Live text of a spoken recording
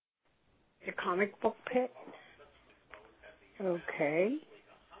The comic book pit? Okay.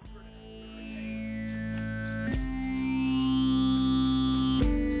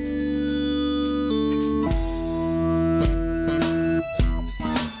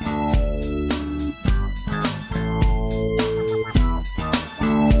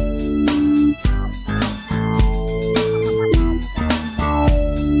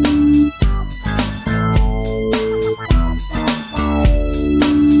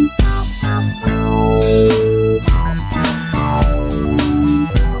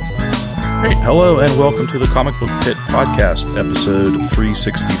 Hello and welcome to the Comic Book Pit Podcast, episode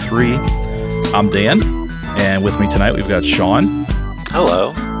 363. I'm Dan, and with me tonight we've got Sean.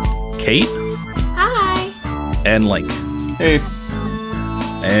 Hello. Kate. Hi. And Link. Hey.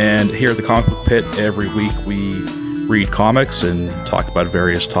 And here at the Comic Book Pit, every week we read comics and talk about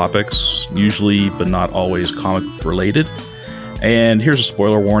various topics, usually but not always comic related. And here's a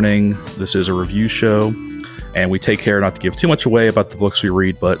spoiler warning. This is a review show. And we take care not to give too much away about the books we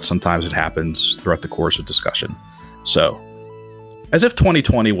read, but sometimes it happens throughout the course of discussion. So, as if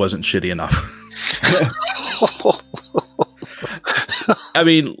 2020 wasn't shitty enough. I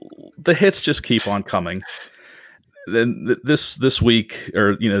mean, the hits just keep on coming. Then this week,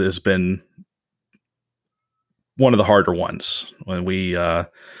 has been one of the harder ones. When we, I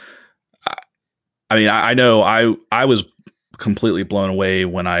know I was completely blown away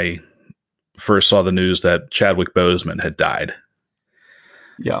when I first saw the news that Chadwick Boseman had died.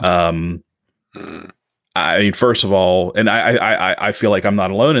 Yeah. I mean, first of all, and I feel like I'm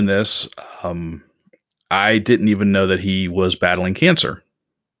not alone in this. I didn't even know that he was battling cancer.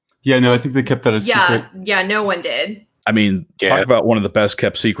 Yeah, no, I think they kept that a secret. Yeah, no one did. I mean, talk about one of the best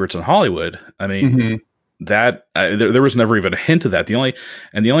kept secrets in Hollywood. I mean, that there was never even a hint of that. The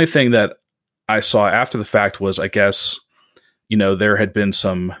only thing that I saw after the fact was, I guess, there had been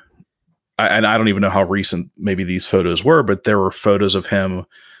some. And I don't even know how recent maybe these photos were, but there were photos of him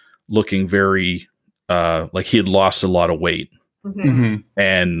looking very like he had lost a lot of weight. Mm-hmm.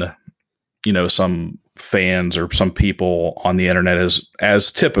 And, some fans or some people on the internet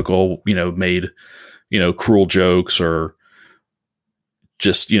as typical, made, cruel jokes or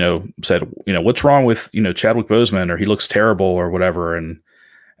just, said, what's wrong with, Chadwick Boseman, or he looks terrible or whatever.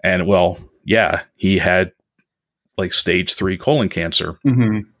 And well, yeah, he had like stage 3 colon cancer.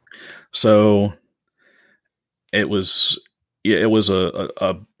 Mm-hmm. So it was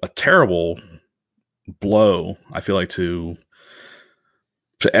a terrible blow, I feel like, to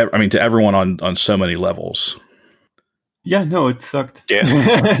everyone on so many levels. Yeah, no, it sucked. Yeah.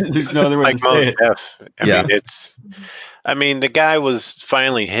 There's no other way like to say it. I mean, the guy was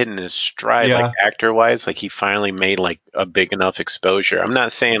finally hitting his stride, like actor-wise. Like he finally made like a big enough exposure. I'm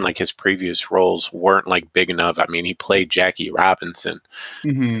not saying like his previous roles weren't like big enough. I mean, he played Jackie Robinson,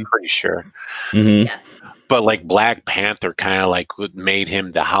 pretty sure. Mm-hmm. Yes. But like Black Panther kind of like made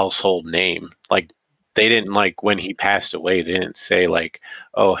him the household name. Like they didn't, like when he passed away, they didn't say like,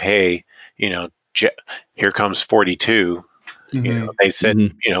 oh, hey, here comes 42. They said,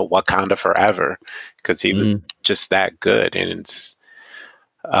 Wakanda forever, because he was just that good. And it's,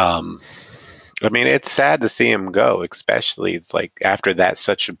 I mean, it's sad to see him go, especially it's like after that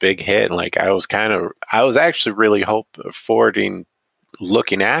such a big hit. Like I was actually really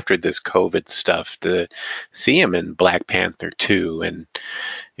looking after this COVID stuff to see him in Black Panther 2. And,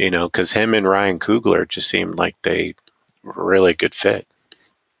 because him and Ryan Coogler just seemed like they were a really good fit.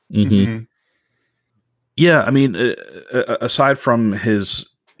 Mm-hmm. Yeah, I mean, aside from his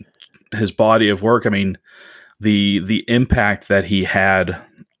body of work, I mean, the impact that he had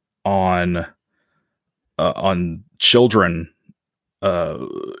on children,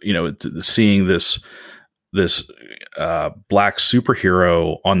 seeing this black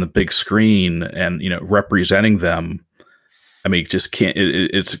superhero on the big screen and representing them. I mean, just can't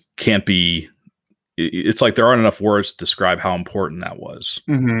it can't be. It's like there aren't enough words to describe how important that was.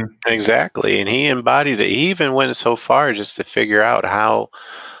 Mm-hmm. Exactly. And he embodied it. He even went so far just to figure out how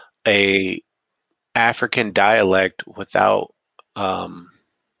a African dialect without, I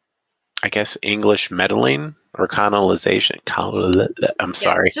guess, English meddling or colonization. I'm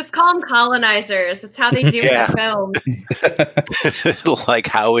sorry. Just call them colonizers. That's how they do the film. Like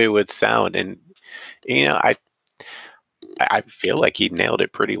how it would sound. And, I feel like he nailed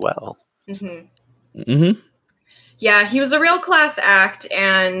it pretty well. Mm-hmm. Mm-hmm. Yeah, he was a real class act,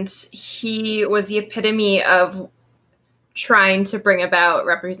 and he was the epitome of trying to bring about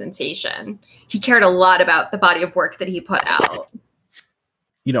representation. He cared a lot about the body of work that he put out.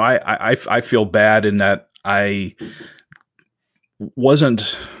 I feel bad in that I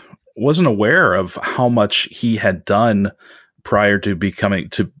wasn't aware of how much he had done prior to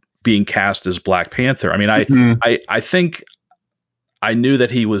being cast as Black Panther. I mean, I think I knew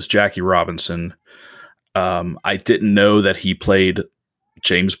that he was Jackie Robinson. I didn't know that he played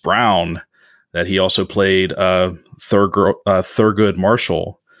James Brown, that he also played Thurgood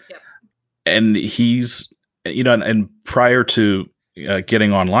Marshall. Yep. And he's, and prior to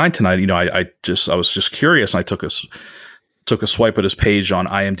getting online tonight, I was just curious, and I took a swipe at his page on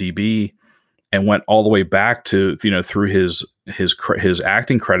IMDb and went all the way back to, through his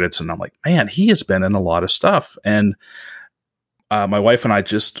acting credits, and I'm like, man, he has been in a lot of stuff. And my wife and I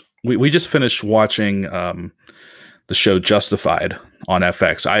we just finished watching the show Justified on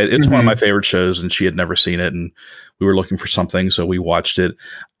FX. It's one of my favorite shows, and she had never seen it, and we were looking for something, so we watched it.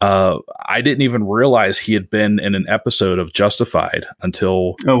 I didn't even realize he had been in an episode of Justified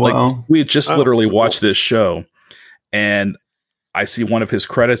until we had just literally watched this show, and I see one of his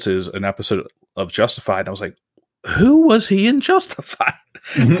credits is an episode of Justified, and I was like, who was he in Justified?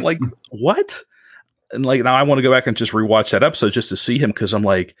 Like, what? And like, now I want to go back and just rewatch that episode just to see him, because I'm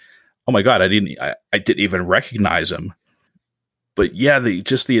like, oh my god, I didn't even recognize him. But yeah,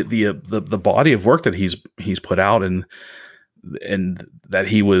 the body of work that he's put out, and that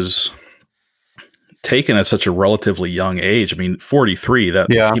he was taken at such a relatively young age. I mean, 43.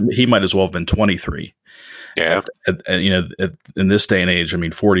 He might as well have been 23. Yeah. In this day and age, I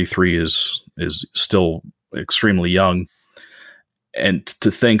mean, 43 is still extremely young. And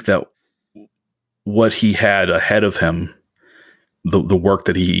to think that what he had ahead of him, the work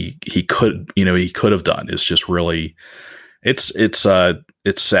that he could have done, is just really, it's sad.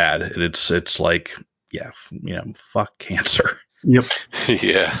 It's like, yeah, fuck cancer. Yep.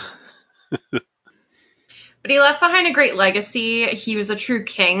 Yeah. But he left behind a great legacy. He was a true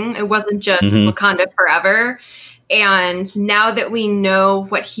king. It wasn't just Wakanda forever. And now that we know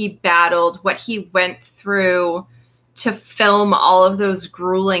what he battled, what he went through to film all of those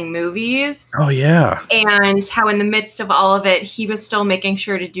grueling movies. Oh, yeah. And how in the midst of all of it, he was still making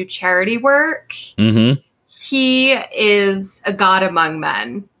sure to do charity work. Mm-hmm. He is a god among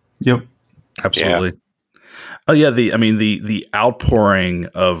men. Yep. Absolutely. Yeah. Oh, yeah. The outpouring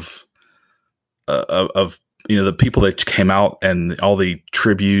of the people that came out, and all the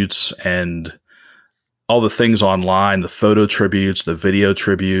tributes and all the things online, the photo tributes, the video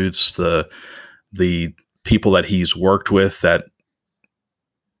tributes, the people that he's worked with that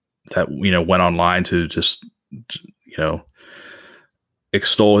went online to just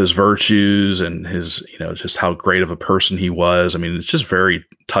extol his virtues and his just how great of a person he was. I mean, it's just very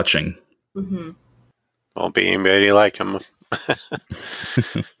touching. Mm-hmm. Won't be anybody like him.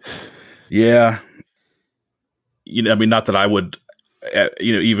 Yeah. I mean, not that I would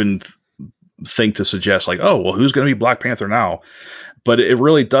even think to suggest like, oh well, who's going to be Black Panther now? But it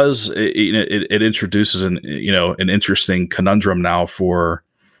really does. It introduces an interesting conundrum now for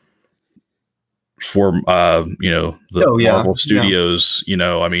the Marvel Studios.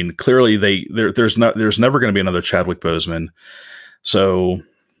 Yeah. I mean, clearly there's never going to be another Chadwick Boseman. So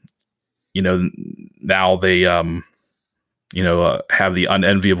now they have the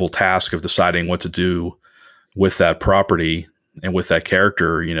unenviable task of deciding what to do with that property and with that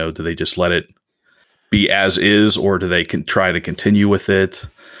character. Do they just let it be as is, or do they try to continue with it?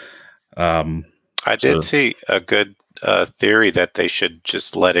 I did see a good theory that they should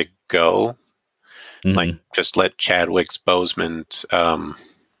just let it go. Mm-hmm. Like, just let Chadwick's Boseman's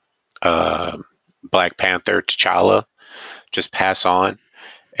Black Panther T'Challa just pass on,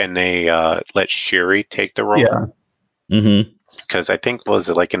 and they let Shuri take the role. Yeah. Mm-hmm. Because I think, was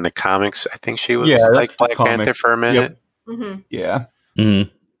it like in the comics? I think she was like Black Panther for a minute. Yep. Mm-hmm. Yeah. Mm-hmm.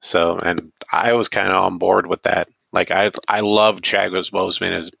 So, and I was kind of on board with that. Like, I love Chadwick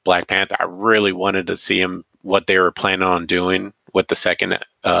Boseman as Black Panther. I really wanted to see him, what they were planning on doing with the second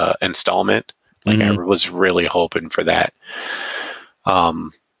installment. Like, I was really hoping for that.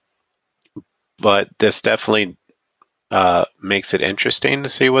 But this definitely makes it interesting to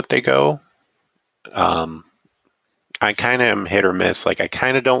see what they go. I kind of am hit or miss. Like, I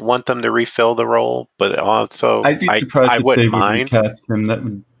kind of don't want them to refill the role, but also I'd be surprised if they would recast him. That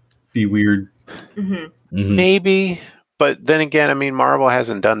would be weird. Mm-hmm. Mm-hmm. Maybe, but then again, I mean, Marvel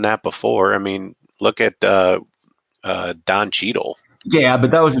hasn't done that before. I mean, look at Don Cheadle. Yeah,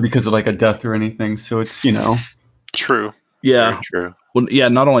 but that wasn't because of like a death or anything. So it's true. Yeah, very true. Well, yeah.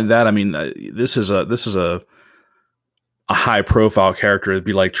 Not only that, I mean, this is a high profile character. It'd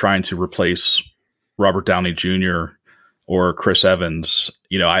be like trying to replace Robert Downey Jr. or Chris Evans.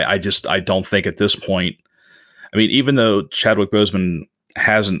 I don't think at this point. I mean, even though Chadwick Boseman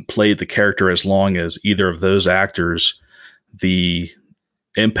hasn't played the character as long as either of those actors, the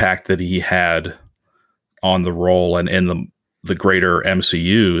impact that he had on the role and in the greater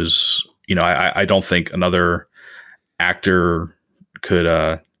MCU is, I don't think another actor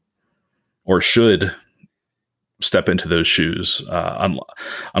could or should step into those shoes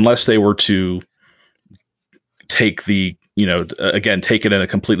unless they were to take take it in a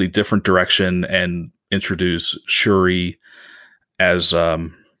completely different direction and introduce Shuri as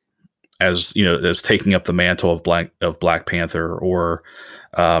as taking up the mantle of Black Panther, or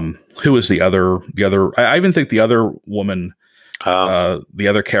who is the other I even think the other woman, the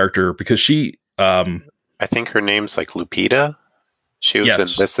other character, because she I think her name's like Lupita. She was in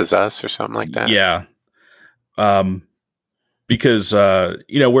This Is Us or something like that. Yeah. Because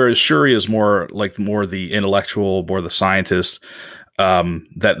whereas Shuri is more the intellectual, more the scientist,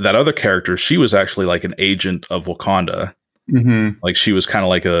 that other character, she was actually like an agent of Wakanda. Mm-hmm. Like she was kind of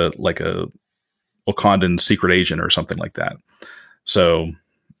like a Wakandan secret agent or something like that. So,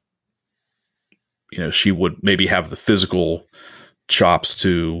 she would maybe have the physical chops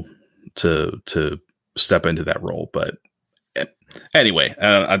to step into that role. But anyway,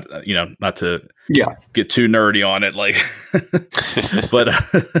 not to get too nerdy on it, but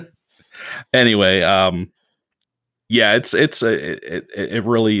anyway, it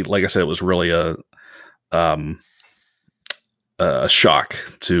really, like I said, it was really a shock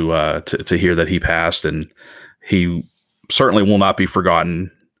to hear that he passed, and he certainly will not be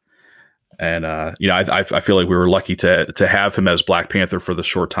forgotten. And I feel like we were lucky to have him as Black Panther for the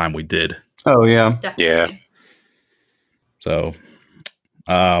short time we did. Oh yeah, definitely. Yeah. So,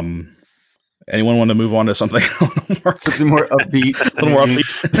 anyone want to move on to something something more upbeat? A little more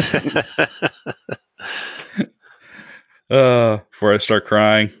upbeat. Before I start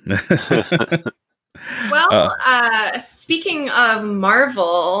crying. Well, speaking of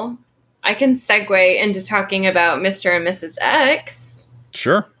Marvel, I can segue into talking about Mr. and Mrs. X.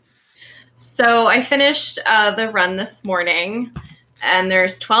 Sure. So I finished the run this morning, and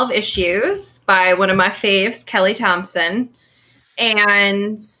there's 12 issues by one of my faves, Kelly Thompson.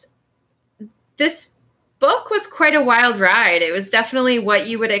 And this book was quite a wild ride. It was definitely what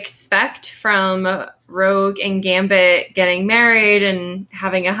you would expect from Rogue and Gambit getting married and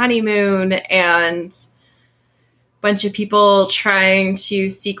having a honeymoon, and a bunch of people trying to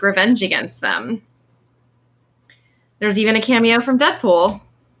seek revenge against them. There's even a cameo from Deadpool.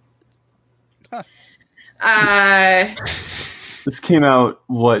 This came out,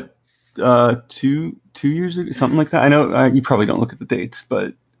 what, 2 years ago, something like that. I know you probably don't look at the dates,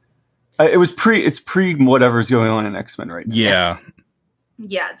 but it's pre whatever's going on in X-Men right now.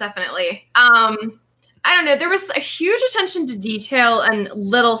 Yeah, definitely. I don't know. There was a huge attention to detail and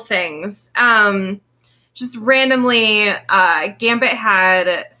little things. Just randomly, Gambit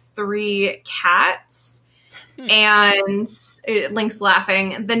had 3 cats, and Link's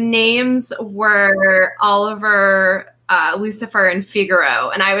laughing. The names were Oliver, Lucifer, and Figaro,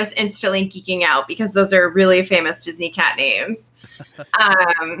 and I was instantly geeking out because those are really famous Disney cat names.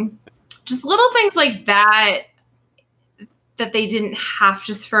 Just little things like that they didn't have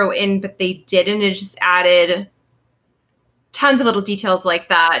to throw in, but they did, and it just added tons of little details like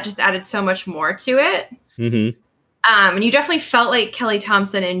that. Just added so much more to it. Mm-hmm. And you definitely felt like Kelly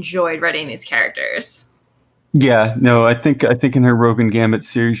Thompson enjoyed writing these characters. Yeah, no, I think in her Rogue and Gambit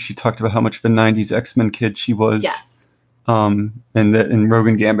series, she talked about how much of a '90s X-Men kid she was. Yes. And that in Rogue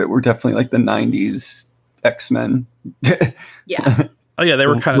and Gambit were definitely like the '90s X-Men. Yeah. Oh yeah, they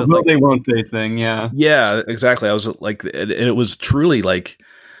were kind of will they, won't they thing. Yeah. Yeah, exactly. I was like, it was truly like,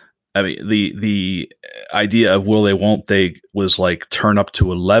 I mean, the idea of will they, won't they was like turn up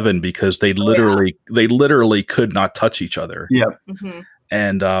to 11, because they literally could not touch each other. Yeah. Mm-hmm.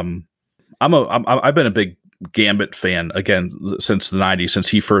 And I've been a big Gambit fan again since the '90s, since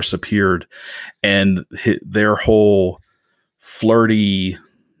he first appeared, and their whole flirty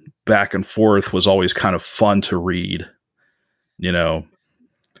back and forth was always kind of fun to read,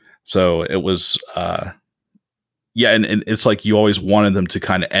 So it was, and it's like you always wanted them to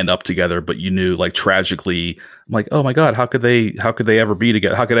kind of end up together, but you knew, like, tragically, like, oh my God, how could they ever be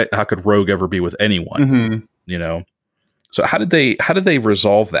together? How could Rogue ever be with anyone? Mm-hmm. So how did they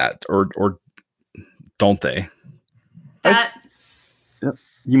resolve that, or don't they?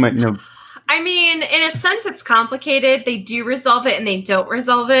 You might know. I mean, in a sense, it's complicated. They do resolve it and they don't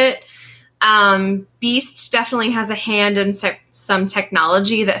resolve it. Beast definitely has a hand in some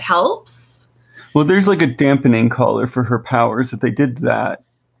technology that helps. Well, there's like a dampening collar for her powers that they did that.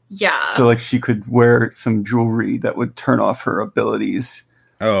 Yeah. So like she could wear some jewelry that would turn off her abilities.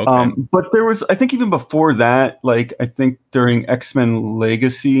 Oh, okay. But there was, I think even before that, like I think during X-Men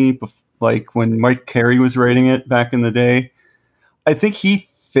Legacy, like when Mike Carey was writing it back in the day, I think he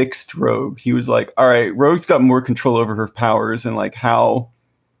fixed Rogue. He was like, all right, Rogue's got more control over her powers and like how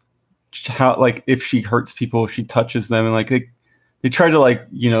like if she hurts people, if she touches them, and like they try to like,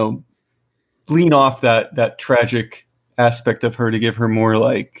 lean off that tragic aspect of her to give her more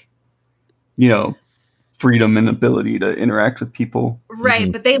like, freedom and ability to interact with people.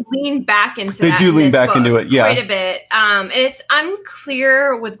 Right, but they lean back into They that. do in lean this back book into it, yeah. quite a bit. And it's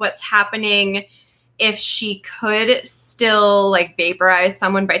unclear with what's happening if she could still like vaporize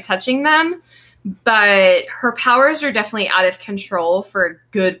someone by touching them, but her powers are definitely out of control for a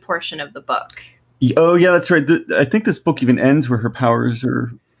good portion of the book. Oh yeah, that's right. I think this book even ends where her powers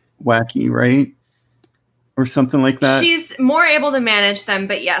are wacky, right? Or something like that. She's more able to manage them,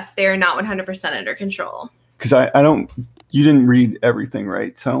 but yes, they are not 100% under control. Because you didn't read everything,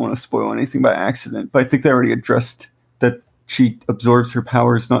 right? So I don't want to spoil anything by accident. But I think they already addressed that she absorbs her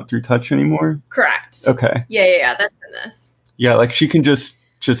powers not through touch anymore. Correct. Okay. Yeah, that's in this. Yeah, like she can just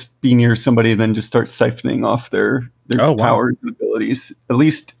be near somebody and then just start siphoning off their powers and abilities. At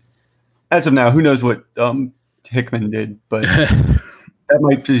least as of now, who knows what Hickman did, but that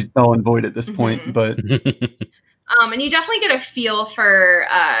might be null and void at this point. But and you definitely get a feel for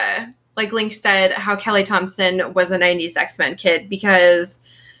like Link said, how Kelly Thompson was a 90s X-Men kid, because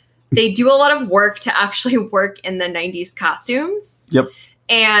they do a lot of work to actually work in the 90s costumes. Yep.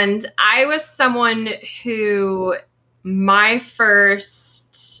 And I was someone who my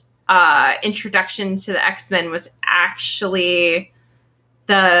first introduction to the X-Men was actually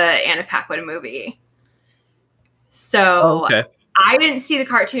the Anna Paquin movie. So I didn't see the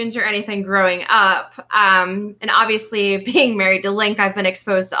cartoons or anything growing up. And obviously, being married to Link, I've been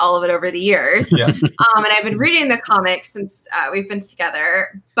exposed to all of it over the years. Yeah. And I've been reading the comics since we've been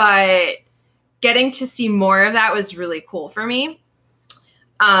together. But getting to see more of that was really cool for me.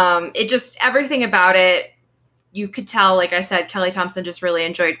 It just, everything about it, you could tell, like I said, Kelly Thompson just really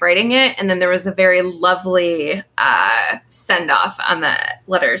enjoyed writing it. And then there was a very lovely send-off on the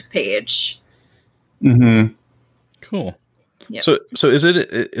letters page. Mm-hmm. Cool. Yep. So it's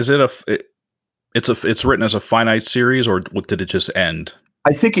written as a finite series, or did it just end?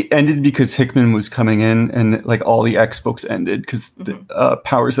 I think it ended because Hickman was coming in, and like all the X books ended because the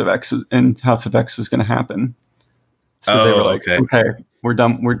Powers of X and House of X was going to happen. So they were like, okay, we're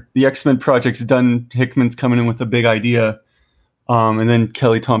done. The X-Men project's done. Hickman's coming in with a big idea, and then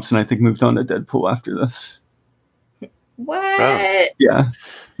Kelly Thompson, I think, moved on to Deadpool after this. What? Oh. Yeah.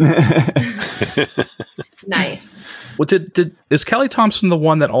 Nice. Well, is Kelly Thompson the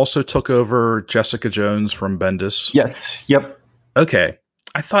one that also took over Jessica Jones from Bendis? Yes. Yep. Okay.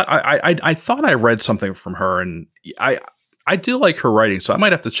 I thought I read something from her, and I do like her writing, so I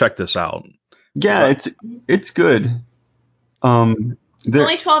might have to check this out. Yeah, it's good. It's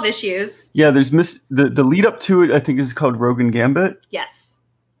only 12 issues. Yeah, there's the lead up to it, I think, is called Rogue and Gambit. Yes.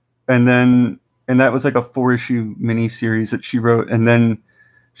 And that was like a 4-issue mini series that she wrote, and then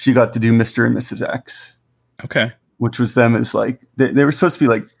she got to do Mr. and Mrs. X. Okay. Which was them as like they were supposed to be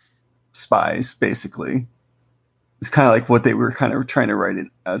like spies, basically. It's kind of like what they were kind of trying to write it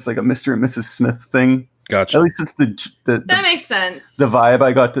as, like a Mr. and Mrs. Smith thing. Gotcha. At least it's that makes sense. The vibe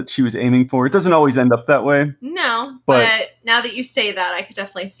I got that she was aiming for. It doesn't always end up that way. No, but now that you say that, I could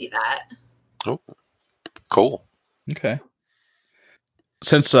definitely see that. Oh, cool. Okay.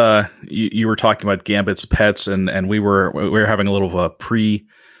 Since you were talking about Gambit's pets, and we were having a little of a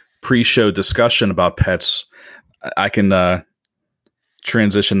pre-show discussion about pets, I can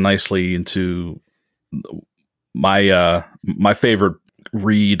transition nicely into my favorite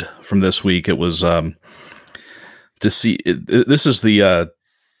read from this week. It was this is the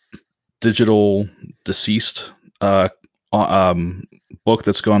digital Deceased book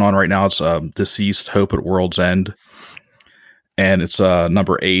that's going on right now. It's Deceased: Hope at World's End, and it's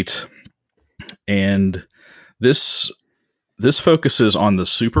number 8. And this focuses on the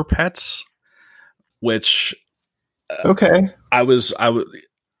super pets, which I was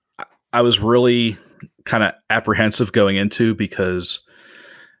really kind of apprehensive going into, because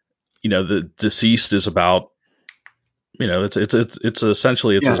the Deceased is about, it's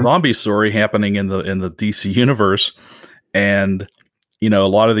essentially a zombie story happening in the DC universe, and a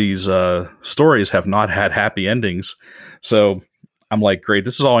lot of these stories have not had happy endings. So I'm like, great,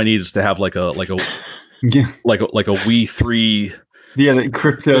 this is all I need, is to have like a We3 the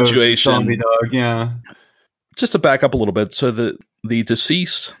crypto situation. Zombie dog, yeah. Just to back up a little bit, so the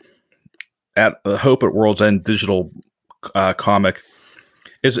Deceased at Hope at World's End digital comic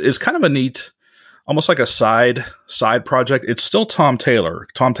is kind of a neat, almost like a side project. It's still Tom Taylor.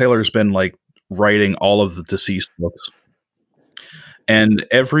 Tom Taylor's been like writing all of the Deceased books, and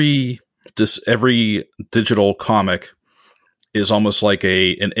every digital comic is almost like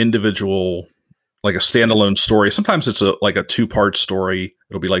an individual, like a standalone story. Sometimes it's like a 2-part story.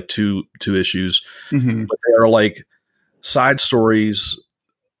 It'll be like two issues, but they are like side stories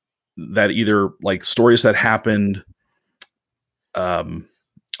that either like stories that happened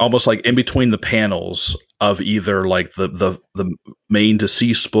almost like in between the panels of either like the main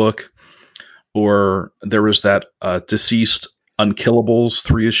Deceased book, or there was that Deceased Unkillables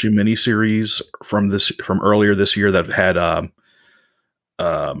 3-issue miniseries from earlier this year that had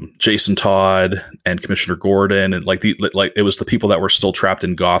Jason Todd and Commissioner Gordon, and like it was the people that were still trapped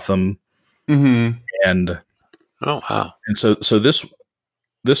in Gotham. And oh wow, and so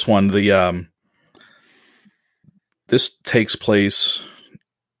this one, this takes place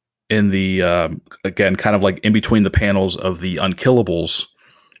in the again kind of like in between the panels of the Unkillables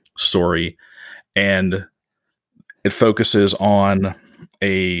story, and it focuses on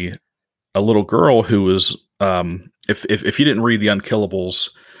a little girl who was if you didn't read the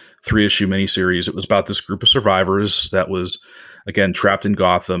Unkillables 3-issue miniseries, it was about this group of survivors that was again trapped in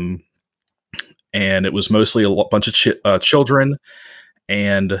Gotham, and it was mostly a bunch of children,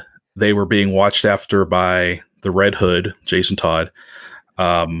 and they were being watched after by the Red Hood, Jason Todd,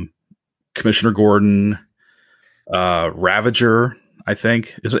 Commissioner Gordon, Ravager, I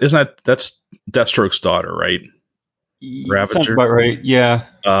think. Isn't that's Deathstroke's daughter, right? Ravager. Sounds about right. Yeah.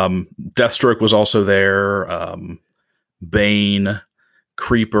 Deathstroke was also there. Bane,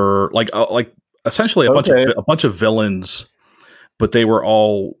 Creeper, like essentially a bunch of villains, but they were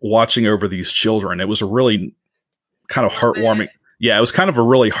all watching over these children. It was a really kind of heartwarming. Yeah, it was kind of a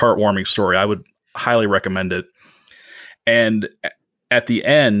really heartwarming story. I would highly recommend it. And at the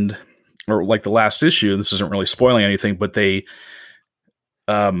end, or like the last issue, this isn't really spoiling anything, but they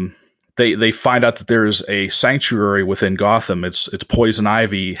find out that there's a sanctuary within Gotham. It's Poison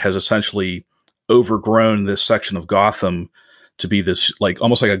Ivy has essentially overgrown this section of Gotham to be this like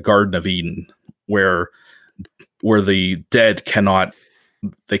almost like a Garden of Eden where the dead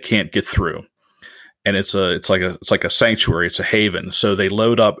can't get through. And it's like a sanctuary, it's a haven. So they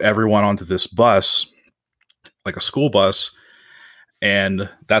load up everyone onto this bus, like a school bus, and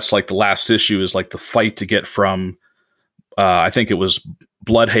that's like the last issue is like the fight to get from I think it was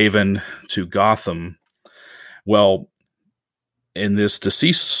Bloodhaven to Gotham. Well, in this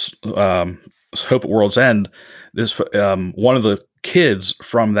Deceased Hope at World's End, this one of the kids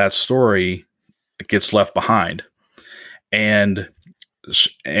from that story gets left behind, and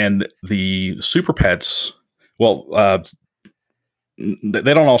the Super Pets, well, they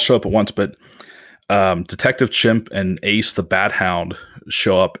don't all show up at once, but Detective Chimp and Ace the Bat Hound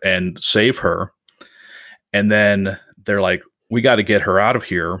show up and save her, and then they're like, we got to get her out of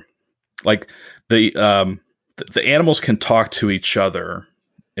here. Like the animals can talk to each other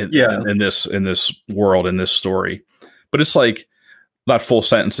in this world, in this story, but it's like not full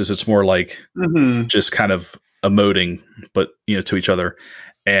sentences. It's more like just kind of emoting, but to each other.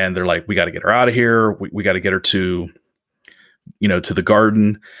 And they're like, we got to get her out of here. We got to get her to the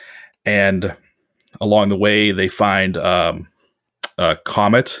garden. And along the way, they find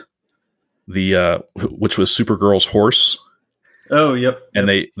Comet, which was Supergirl's horse. Oh, yep. And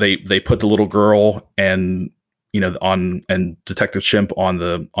they put the little girl and and Detective Chimp on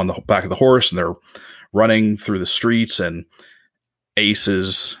the back of the horse, and they're running through the streets, and Ace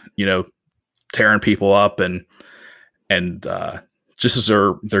is tearing people up, and just as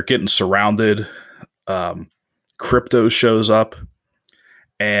they're getting surrounded, Crypto shows up,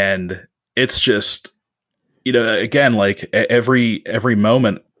 and it's just again, like every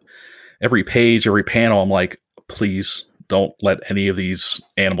moment, every page, every panel, I'm like, please don't let any of these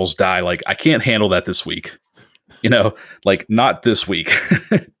animals die. Like, I can't handle that this week. Like, not this week.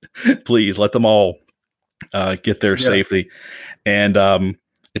 Please let them all get there safely. And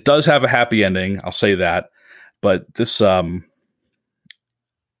it does have a happy ending, I'll say that. But this man,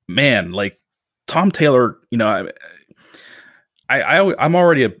 like Tom Taylor, I'm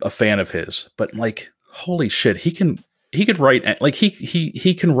already a fan of his, but like, holy shit, he could write, like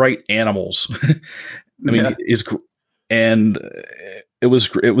he can write animals. I mean, and it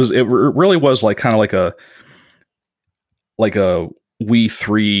really was like kind of like a We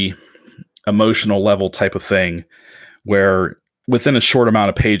Three emotional level type of thing, where within a short amount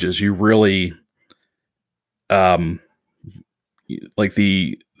of pages, you really like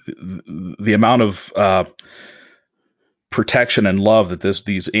the amount of protection and love that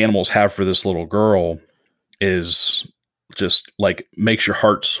these animals have for this little girl is just like makes your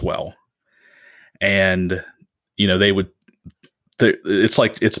heart swell. And it's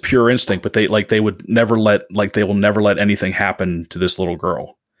like it's pure instinct, but they will never let anything happen to this little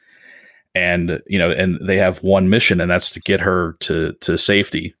girl. and and they have one mission, and that's to get her to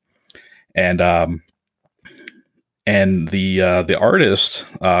safety. And the artist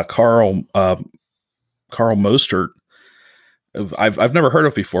Carl Mostert, I've never heard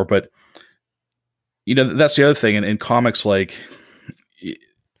of before, but that's the other thing in comics, like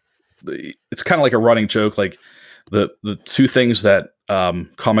it's kind of like a running joke, like the two things that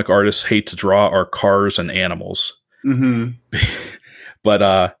comic artists hate to draw are cars and animals. Mm-hmm.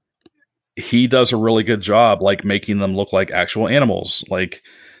 But he does a really good job, like making them look like actual animals, like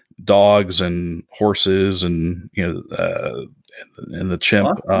dogs and horses and and the chimp.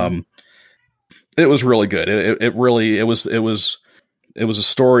 Awesome. It was really good. It was a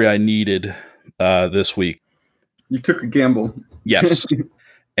story I needed this week. You took a gamble. Yes.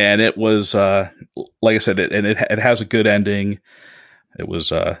 And it was like I said, it has a good ending. It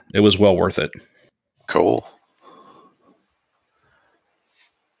was well worth it. Cool.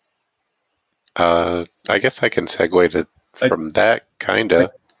 I guess I can segue from that, kind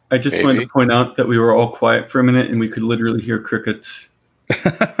of. I just wanted to point out that we were all quiet for a minute and we could literally hear crickets.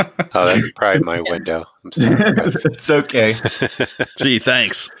 Oh, that's probably my window. I'm sorry. It's okay. Gee,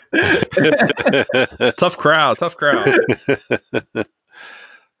 thanks. Tough crowd.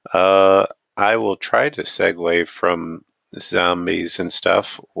 I will try to segue from zombies and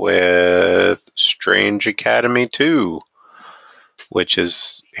stuff with Strange Academy 2, which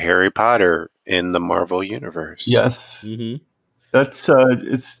is Harry Potter in the Marvel Universe. Yes. Mm-hmm. That's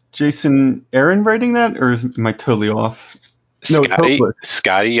it's Jason Aaron writing that, or am I totally off? No, it's Hopeless.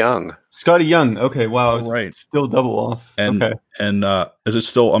 Scotty Young. Scotty Young. Okay, wow. Oh, right. Still double off. And, okay. And is it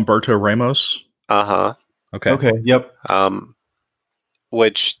still Humberto Ramos? Uh-huh. Okay. Okay, yep.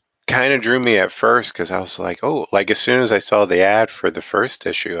 Which kind of drew me at first because I was like, oh, like as soon as I saw the ad for the first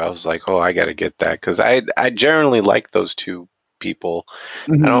issue, I was like, oh, I got to get that because I generally like those two people.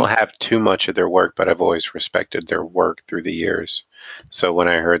 Mm-hmm. I don't have too much of their work, but I've always respected their work through the years. So when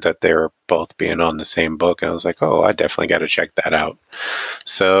I heard that they were both being on the same book, I was like, oh, I definitely got to check that out.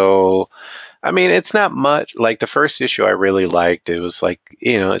 So, I mean, it's not much. Like the first issue I really liked. It was like,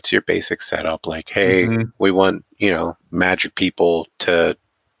 it's your basic setup. Like, hey, we want, magic people to,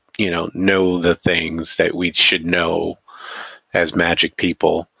 know the things that we should know as magic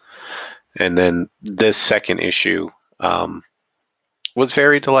people. And then this second issue was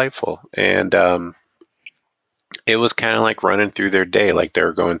very delightful. And it was kind of like running through their day. Like they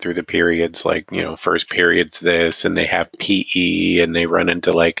were going through the periods, like, first period's this, and they have PE, and they run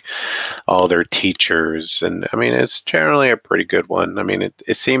into like all their teachers. And I mean, it's generally a pretty good one. I mean,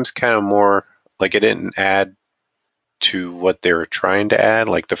 it seems kind of more like it didn't add to what they were trying to add.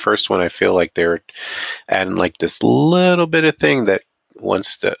 Like the first one, I feel like they're adding like this little bit of thing that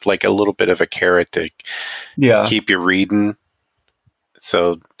wants to, like a little bit of a carrot to keep you reading.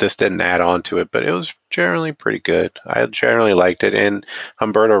 So this didn't add on to it, but it was generally pretty good. I generally liked it, and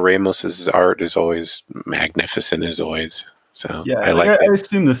Humberto Ramos's art is always magnificent as always. So yeah, I like it. I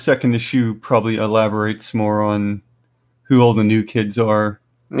assume the second issue probably elaborates more on who all the new kids are.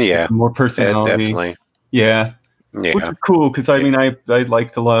 Yeah, more personality. Definitely. Yeah. Which is cool because I mean I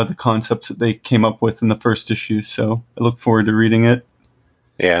liked a lot of the concepts that they came up with in the first issue, so I look forward to reading it.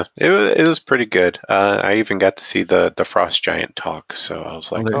 Yeah, it was pretty good. I even got to see the Frost Giant talk, so I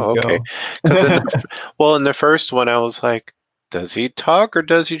was like, oh okay. Well, in the first one, I was like, does he talk or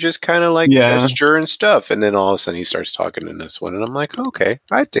does he just kind of like gesture and stuff? And then all of a sudden he starts talking in this one, and I'm like, okay,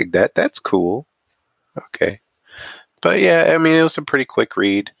 I dig that. That's cool. Okay, but yeah, I mean, it was a pretty quick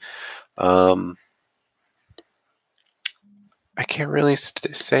read. I can't really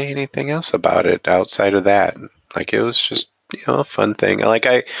say anything else about it outside of that. Like it was just a fun thing. Like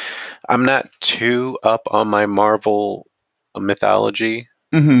I'm not too up on my Marvel mythology.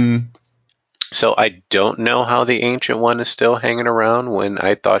 Mm-hmm. So I don't know how the Ancient One is still hanging around when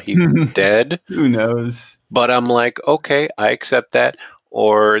I thought he was dead. Who knows? But I'm like, okay, I accept that.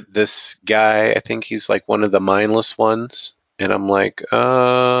 Or this guy, I think he's like one of the mindless ones. And I'm like,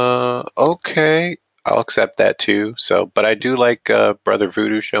 okay, I'll accept that too. So, but I do like Brother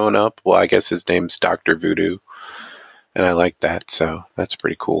Voodoo showing up. Well, I guess his name's Dr. Voodoo. And I like that. So that's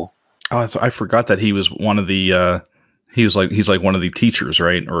pretty cool. Oh, I forgot that he was one of the he's like one of the teachers,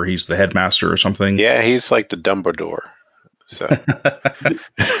 right? Or he's the headmaster or something. Yeah, he's like the Dumbledore. So,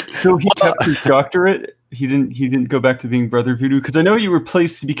 so he kept his doctorate. He didn't go back to being Brother Voodoo because I know he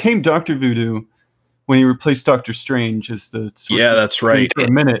became Dr. Voodoo when he replaced Doctor Strange as the that's right. For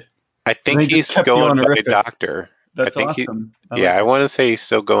a minute. I think he's going by Doctor. That's awesome. I want to say he's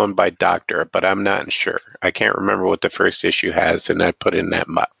still going by Doctor, but I'm not sure. I can't remember what the first issue has, and I put in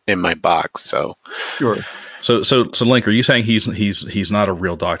my box. So sure. So Link, are you saying he's not a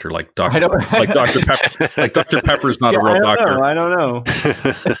real doctor like Dr. Pepper? Like Dr. Pepper's not a real doctor. I don't know.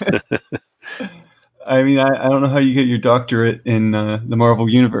 I mean, I don't know how you get your doctorate in the Marvel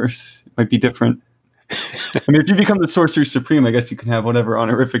Universe. It might be different. I mean, if you become the Sorcerer Supreme, I guess you can have whatever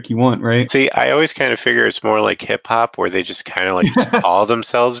honorific you want, right? See, I always kind of figure it's more like hip hop, where they just kind of like just call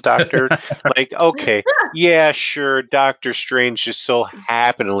themselves doctor. Like, okay, yeah, sure, Doctor Strange just so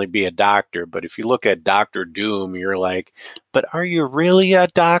happened to be a doctor, but if you look at Doctor Doom, you're like, but are you really a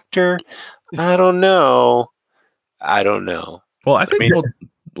doctor? I don't know. Well, I think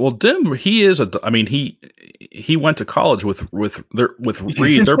Doom, he is I mean, he went to college with Reed. They're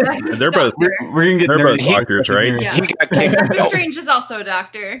both doctors, right? Yeah. Doctor Strange is also a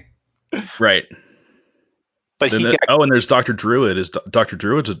doctor. Right. But and there's Dr. Druid. Dr.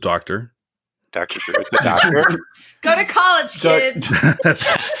 Druid's a doctor. Dr. Druid's a doctor. Go to college, kids.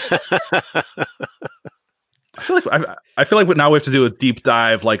 I feel like now we have to do a deep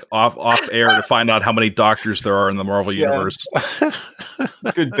dive, like off air, to find out how many doctors there are in the Marvel universe.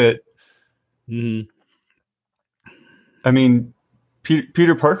 Good bit. Mm-hmm. I mean,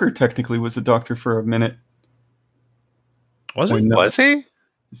 Peter Parker technically was a doctor for a minute. Was he? Was he?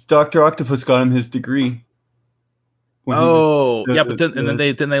 Dr. Octopus got him his degree. But then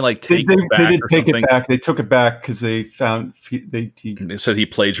they like take it back. They did take it back. They took it back because they found they said he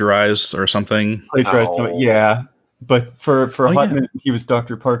plagiarized or something. Yeah. But for a hot minute, he was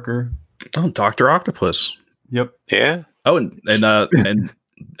Dr. Parker. Oh, Dr. Octopus. Yep. Yeah. Oh, and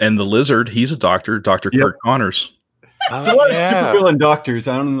the Lizard, he's a doctor, Dr. Kurt Connors. There's a lot of supervillain doctors.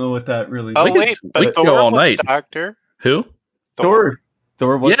 I don't know what that really. We could go all night. Doctor. Who? Thor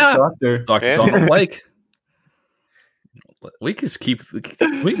was a doctor. Dr. Donald Blake. We just keep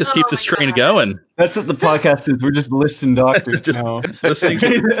this train going. That's what the podcast is. We're just listing doctors just now.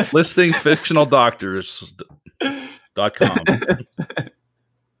 listing fictional doctors.com.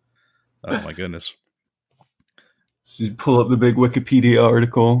 Oh my goodness. So you pull up the big Wikipedia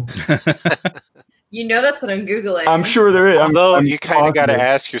article. You know that's what I'm Googling. I'm sure there is. Although you kind of got to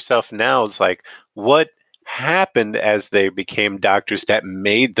ask yourself now, it's like, what happened as they became doctors that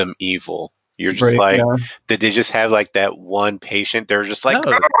made them evil? You're just did they just have like that one patient? They're just like,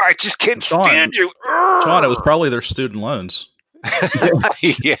 no, I just can't stand you. Sean, it was probably their student loans.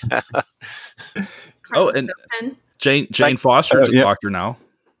 Yeah. And Jane Foster's a doctor now.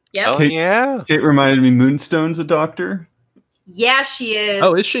 Yep. Oh, yeah. Kate reminded me Moonstone's a doctor. Yeah, she is.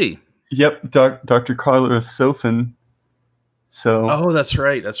 Oh, is she? Yep, Dr. Carla Sofin. So. Oh, that's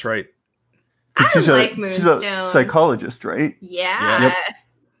right. She's Moonstone. She's a psychologist, right? Yeah. Yep.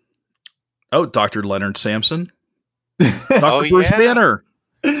 Oh, Dr. Leonard Sampson. Dr. Bruce Banner.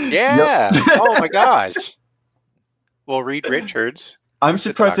 Yeah. Yep. Oh, my gosh. Well, Reed Richards. I'm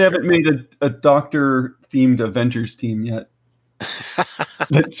surprised they haven't made a doctor-themed Avengers team yet.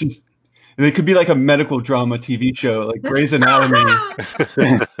 That's just... They could be like a medical drama TV show, like Grey's Anatomy.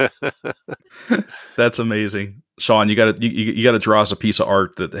 That's amazing, Sean. You got to draw us a piece of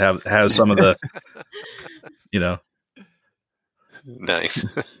art that has some of the, Nice.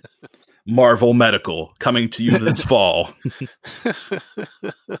 Marvel Medical coming to you this fall.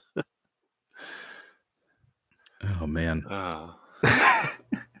 Oh man.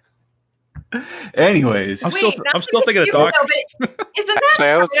 Anyways, I'm still thinking of Doctor. Isn't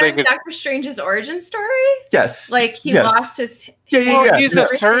that Doctor Strange's origin story? Yes. Like he lost his. Well, he's a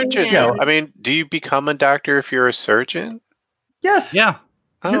surgeon. Yeah. I mean, do you become a doctor if you're a surgeon? Yes. Yeah.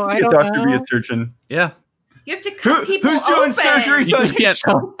 You have to be a doctor to be a surgeon. Yeah. You have to cut people Who's doing open. surgery? You just can't,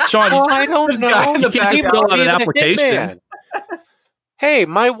 Sean. I don't know. You can't fill out an application. Hey,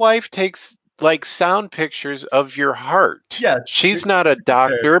 my wife takes like sound pictures of your heart. Yes. She's not a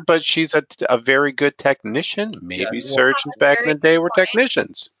doctor, but she's a very good technicien. Maybe surgeons back in the day were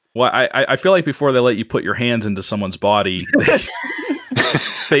technicians. Well, I feel like before they let you put your hands into someone's body,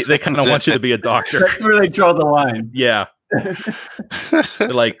 they kind of want you to be a doctor. That's where they draw the line. Yeah.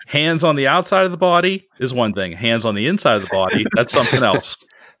 Like hands on the outside of the body is one thing. Hands on the inside of the body, that's something else.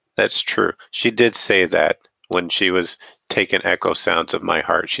 That's true. She did say that when she was taking echo sounds of my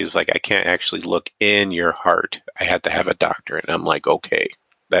heart. She was like, I can't actually look in your heart. I had to have a doctor. And I'm like, okay,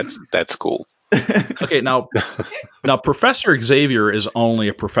 that's cool. Okay, now Professor Xavier is only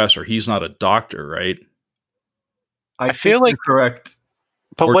a professor. He's not a doctor, right? I feel like correct.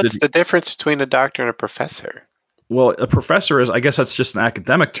 But what's the difference between a doctor and a professor? Well, a professor is, I guess that's just an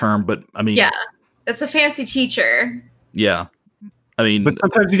academic term, but I mean... Yeah, it's a fancy teacher. Yeah. I mean... But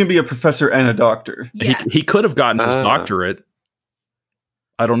sometimes you can be a professor and a doctor. Yeah. He could have gotten his doctorate.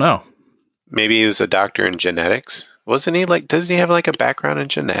 I don't know. Maybe he was a doctor in genetics. Wasn't he like, doesn't he have like a background in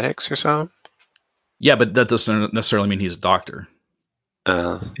genetics or something? Yeah, but that doesn't necessarily mean he's a doctor.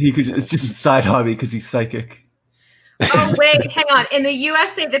 It's just a side hobby because he's psychic. Oh, wait, hang on. In the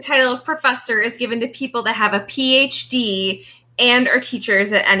USA, the title of professor is given to people that have a PhD and are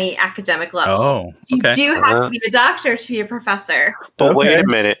teachers at any academic level. Oh, okay. You do have to be a doctor to be a professor. But wait a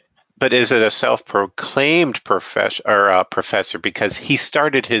minute. But is it a self-proclaimed professor because he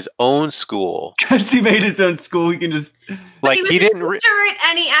started his own school? Because he made his own school, he can just like he didn't teacher at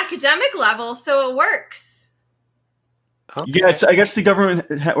any academic level, so it works. Okay. Yes, I guess the government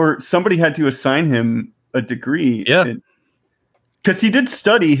or somebody had to assign him a degree. Yeah, because he did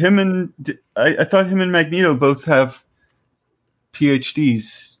study. Him and I thought him and Magneto both have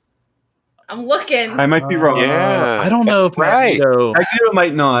PhDs. I'm looking. I might be wrong. Yeah, I don't know if Magneto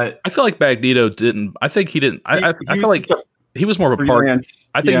might not. I feel like Magneto didn't. I think he didn't. I feel like he was more of a party.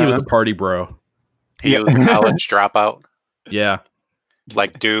 I think he was a party bro. He was a college dropout. Yeah,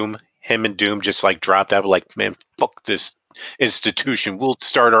 like Doom. Him and Doom just like dropped out. Like, man, fuck this institution. We'll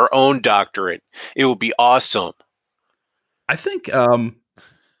start our own doctorate. It will be awesome. I think. I'm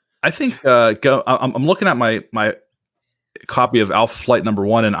looking at my copy of Alpha Flight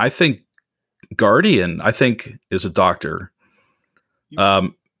 #1, and I think Guardian, is a doctor.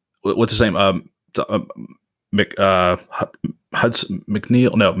 What's his name? Hudson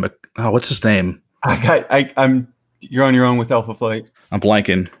McNeil. No, what's his name? You're on your own with Alpha Flight. I'm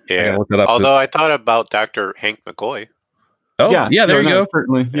blanking. Yeah. Look it up. Although I thought about Dr. Hank McCoy. Oh, yeah, there you go.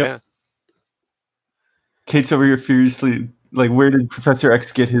 Certainly. Yep. Yeah. Kate's over here furiously. Like, where did Professor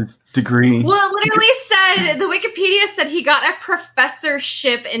X get his degree? Well, it literally said, the Wikipedia said he got a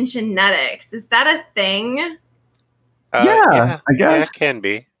professorship in genetics. Is that a thing? Yeah, I guess. Yeah, it can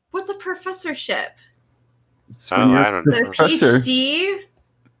be. What's a professorship? I don't know. PhD?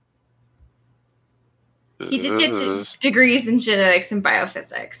 He did get degrees in genetics and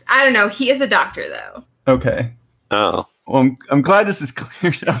biophysics. I don't know. He is a doctor, though. Okay. Oh. Well, I'm glad this is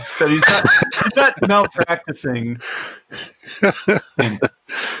cleared up that he's not malpracticing.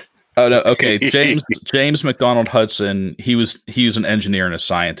 Oh no, okay. James McDonald Hudson, he was an engineer and a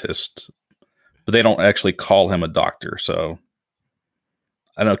scientist, but they don't actually call him a doctor. So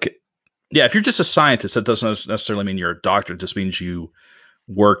I don't know. Yeah, if you're just a scientist, that doesn't necessarily mean you're a doctor. It just means you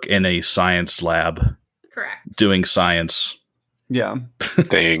work in a science lab. Correct. Doing science. Yeah.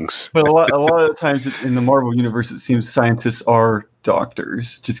 Things. But a lot of the times in the Marvel universe, it seems scientists are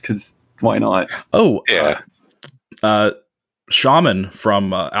doctors, just because why not? Oh, yeah. Shaman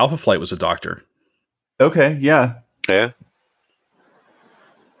from Alpha Flight was a doctor. Okay, yeah. Yeah.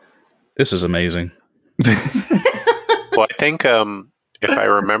 This is amazing. Well, I think if I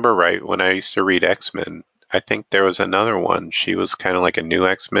remember right, when I used to read X-Men, I think there was another one. She was kind of like a new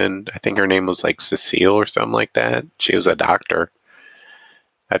X-Men. I think her name was like Cecile or something like that. She was a doctor.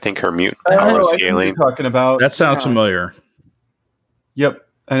 I think her mutant power was scaling. I know who you're talking about. That sounds familiar. Yep,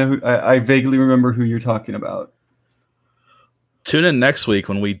 I know. I vaguely remember who you're talking about. Tune in next week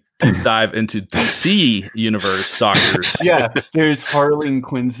when we dive into DC Universe doctors. Yeah, there's Harleen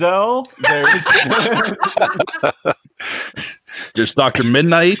Quinzel. There's Dr.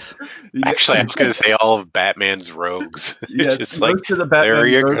 Midnight. Actually, I was going to say all of Batman's rogues. Yeah, most of the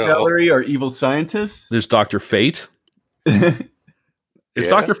Batman rogue gallery are evil scientists. There's Dr. Fate. Is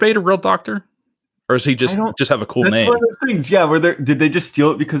Dr. Fate a real doctor? Or does he just have a cool name? That's one of those things, yeah. Did they just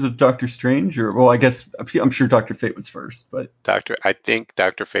steal it because of Doctor Strange? Or, well, I guess, I'm sure Dr. Fate was first. But I think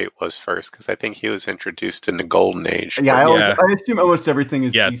Dr. Fate was first, because I think he was introduced in the Golden Age. Yeah, I assume almost everything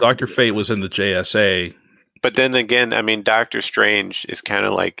is... Yeah, Dr. Fate was in the JSA. But then again, I mean, Doctor Strange is kind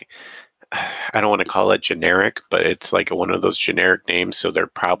of like, I don't want to call it generic, but it's like one of those generic names. So there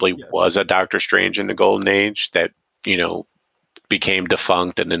probably was a Doctor Strange in the Golden Age that, became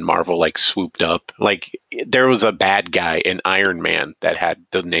defunct, and then Marvel like swooped up. Like there was a bad guy in Iron Man that had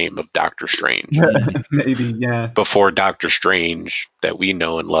the name of Doctor Strange. Maybe, yeah. Before Doctor Strange that we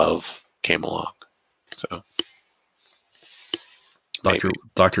know and love came along. So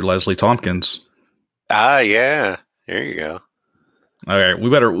Dr. Leslie Tompkins. Ah, yeah. There you go. All right, we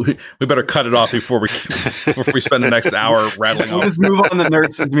better cut it off before we spend the next hour rattling off. We'll just move on the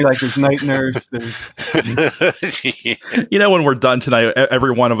nurses. Be like, there's night nurse. When we're done tonight,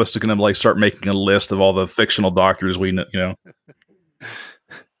 every one of us is going to start making a list of all the fictional doctors we know.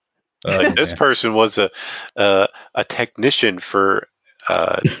 This person was a technician for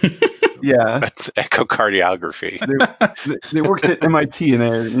echocardiography. They worked at MIT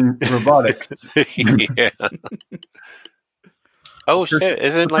in robotics. Yeah. Oh shit!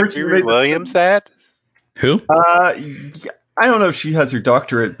 Isn't Riri Williams that? Who? I don't know if she has her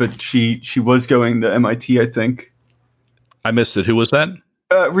doctorate, but she was going to MIT, I think. I missed it. Who was that?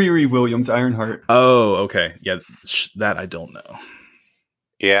 Riri Williams, Ironheart. Oh, okay. Yeah, that I don't know.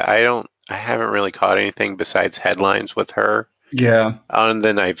 Yeah, I haven't really caught anything besides headlines with her. Yeah. And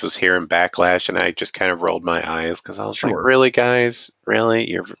then I was hearing backlash, and I just kind of rolled my eyes because I was like, Sure. "Really, guys?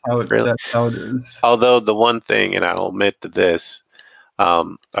 Really? Really?" That's how it is. Although the one thing, and I'll admit to this, a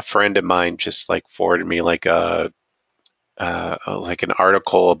friend of mine just like forwarded me like like an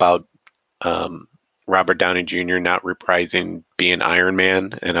article about Robert Downey Jr. not reprising being Iron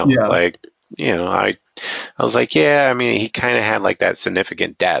Man, and I was like, I was like, yeah, I mean, he kind of had like that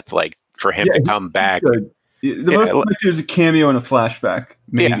significant death, like for him to come back. Good. The most likely is a cameo and a flashback,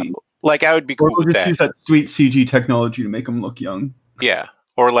 maybe. Yeah, like I would be cool or with just that. Use that sweet CG technology to make him look young. Yeah,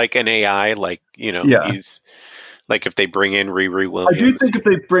 or like an AI, like he's like if they bring in Riri Williams. I do think if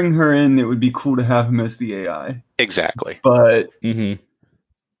they bring her in, it would be cool to have him as the AI. Exactly. But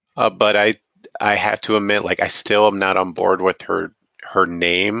but I have to admit, like I still am not on board with her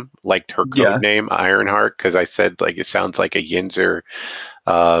name, like her code name Ironheart, because I said like it sounds like a Yinzer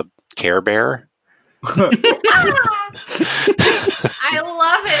Care Bear. I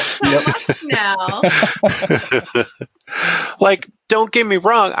love it so much now. Like, don't get me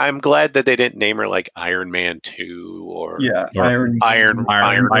wrong. I'm glad that they didn't name her like Iron Man 2 or Iron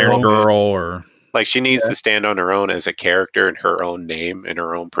Girl. Or like she needs to stand on her own as a character in her own name and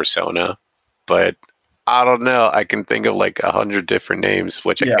her own persona. But I don't know. I can think of like 100 different names,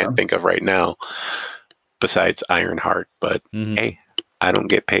 which I can't think of right now, besides Ironheart. But hey, I don't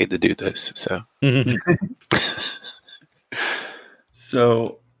get paid to do this, so.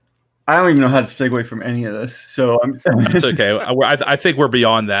 So I don't even know how to segue from any of this. So it's okay. I think we're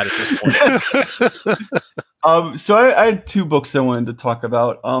beyond that at this point. So I had two books I wanted to talk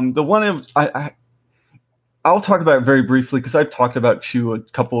about. The one I'll talk about it very briefly because I've talked about Chew a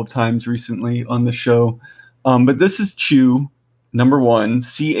couple of times recently on the show. But this is Chew, number 1,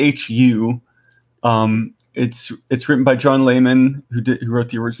 CHU. It's written by John Layman, who wrote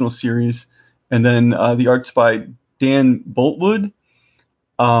the original series, and then the art's by Dan Boltwood,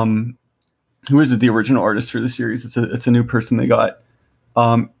 who is the original artist for the series. It's a new person they got.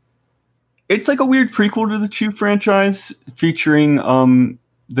 It's like a weird prequel to the Chew franchise, featuring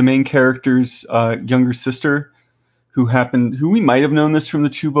the main character's younger sister, who we might have known this from the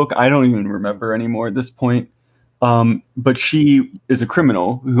Chew book. I don't even remember anymore at this point. But she is a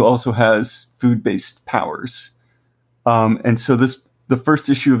criminal who also has food-based powers. And so the first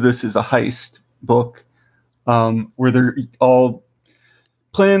issue of this is a heist book, where they're all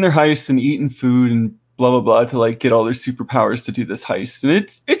planning their heist and eating food and blah blah blah to like get all their superpowers to do this heist. And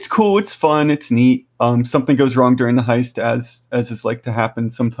it's cool, it's fun, it's neat. Something goes wrong during the heist, as is like to happen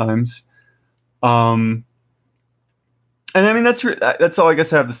sometimes. And I mean that's all I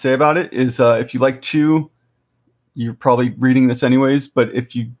guess I have to say about it. Is if you like Chew, you're probably reading this anyways. But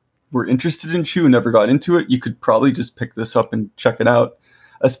if you were interested in Chew and never got into it, you could probably just pick this up and check it out.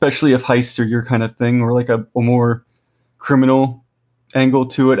 Especially if heists are your kind of thing, or like a more criminal angle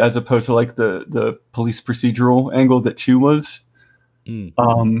to it, as opposed to like the police procedural angle that Chew was. Cool.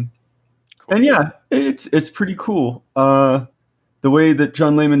 And yeah, it's pretty cool. The way that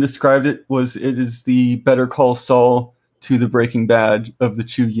John Layman described it was, it is the Better Call Saul to the Breaking Bad of the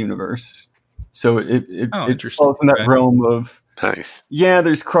Chew universe. So it falls in that realm of nice. Yeah,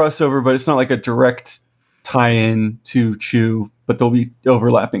 there's crossover, but it's not like a direct tie-in to Chew, but there'll be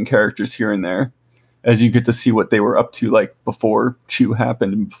overlapping characters here and there, as you get to see what they were up to like before Chew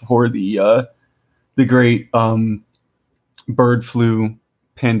happened and before the great bird flu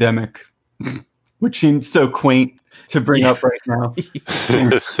pandemic, which seems so quaint to bring up right now.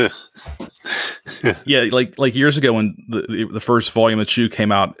 Yeah, like years ago when the first volume of Chew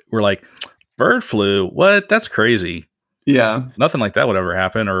came out, we're like, bird flu? What? That's crazy. Yeah. Nothing like that would ever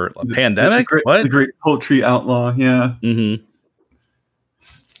happen. Or a pandemic? The great poultry outlaw, yeah. Mm-hmm.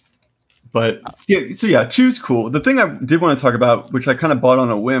 But yeah, Chew's cool. The thing I did want to talk about, which I kind of bought on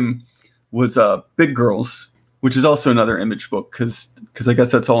a whim, was Big Girls, which is also another Image book, because I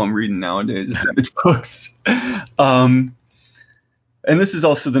guess that's all I'm reading nowadays is Image books. And this is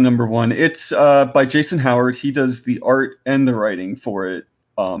also the number 1. It's by Jason Howard. He does the art and the writing for it.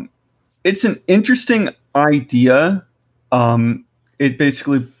 It's an interesting idea. It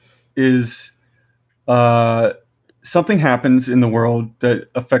basically is something happens in the world that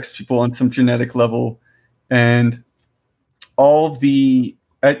affects people on some genetic level, and all the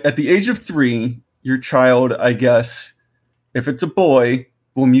at the age of 3, your child, I guess, if it's a boy,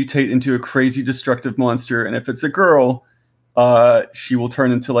 will mutate into a crazy destructive monster, and if it's a girl, she will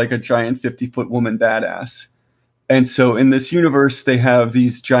turn into like a giant 50-foot woman badass. And so in this universe, they have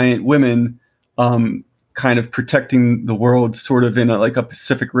these giant women kind kind of protecting the world, sort of in a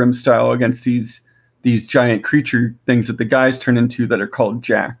Pacific Rim style, against these giant creature things that the guys turn into that are called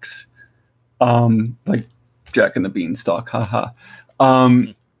Jacks, like Jack and the Beanstalk, haha.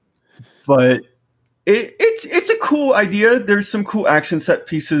 But it's a cool idea. There's some cool action set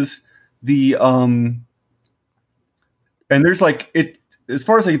pieces. And there's as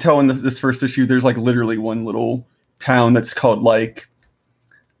far as I can tell in this first issue, there's literally one little town that's called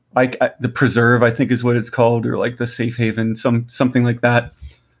the Preserve, I think is what it's called, or the Safe Haven, something like that.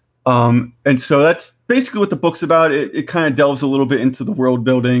 And so that's basically what the book's about. It kind of delves a little bit into the world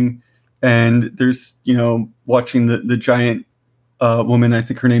building, and there's watching the giant woman, I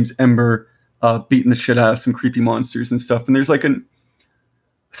think her name's Ember, beating the shit out of some creepy monsters and stuff. And there's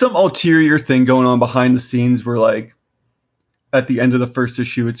some ulterior thing going on behind the scenes where at the end of the first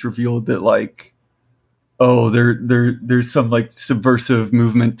issue, it's revealed that there's some subversive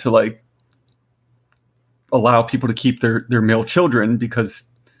movement to allow people to keep their male children, because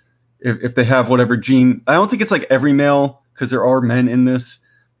if they have whatever gene, I don't think it's every male, because there are men in this,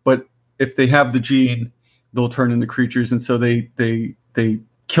 but if they have the gene, they'll turn into creatures, and so they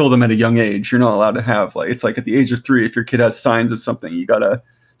kill them at a young age. You're not allowed to have it's at the age of 3, if your kid has signs of something, you gotta,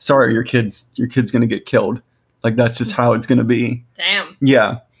 sorry, your kid's gonna get killed. That's just how it's gonna be. Damn.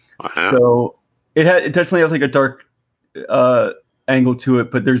 Yeah. Uh-huh. So it definitely has a dark angle to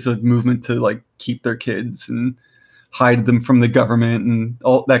it, but there's a movement to keep their kids and hide them from the government, and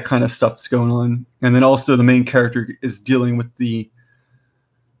all that kind of stuff's going on. And then also the main character is dealing with the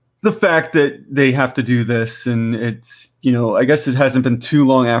fact that they have to do this, and it's I guess it hasn't been too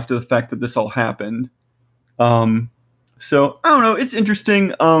long after the fact that this all happened. So I don't know, it's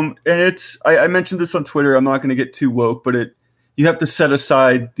interesting. And it's I mentioned this on Twitter. I'm not going to get too woke, but you have to set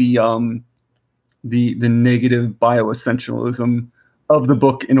aside the negative bioessentialism of the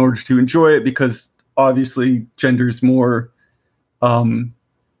book in order to enjoy it, because obviously gender's more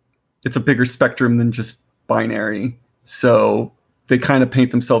it's a bigger spectrum than just binary. So they kind of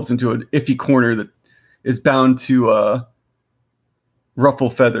paint themselves into an iffy corner that is bound to ruffle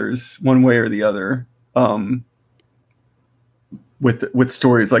feathers one way or the other with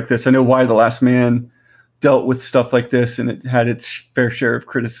stories like this. I know Why the Last Man dealt with stuff like this, and it had its fair share of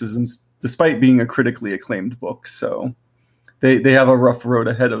criticisms despite being a critically acclaimed book. So they have a rough road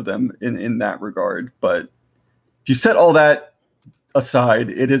ahead of them in that regard. But if you set all that aside,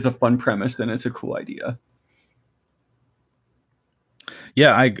 it is a fun premise and it's a cool idea.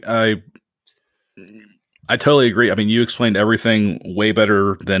 Yeah, I totally agree. I mean, you explained everything way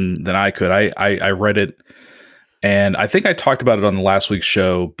better than I could. I read it, and I think I talked about it on the last week's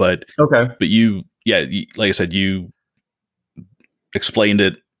show, but okay. But like I said, you explained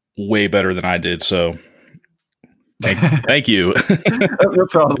it way better than I did. So thank you. No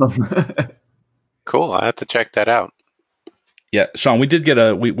problem. Cool. I have to check that out. Yeah, Sean, we did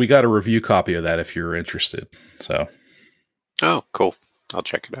get we got a review copy of that if you're interested. So. Oh, cool. I'll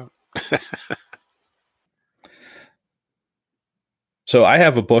check it out. So I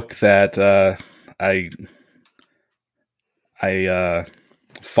have a book that I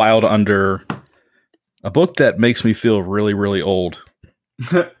filed under a book that makes me feel really, really old.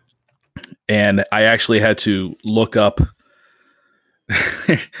 And I actually had to look up.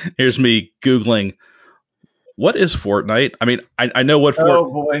 Here's me Googling, what is Fortnite? I mean, I know what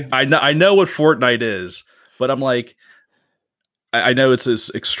I know what Fortnite is, but I'm like, I know it's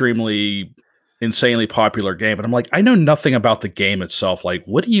this extremely insanely popular game, but I'm like, I know nothing about the game itself. Like,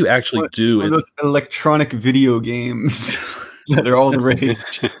 what do you actually do? One of those electronic video games. Yeah, they're all the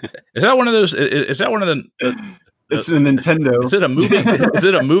rage. Is that one of those? Is that one of the? It's a Nintendo. Is it a moving? Is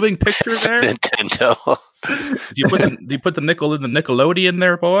it a moving picture there? Nintendo. Do you put the nickel in the Nickelodeon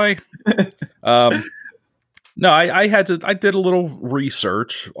there, boy? No, I did a little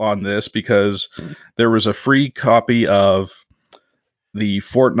research on this because there was a free copy of the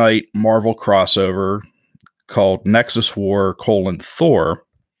Fortnite Marvel crossover called Nexus War: Thor,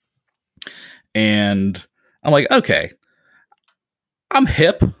 and I'm like, okay, I'm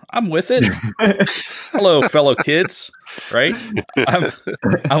hip, I'm with it. Hello, fellow kids, right?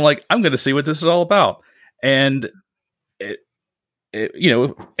 I'm like, I'm going to see what this is all about, and it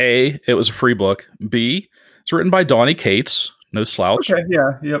it was a free book. B, it's written by Donny Cates, no slouch. Okay,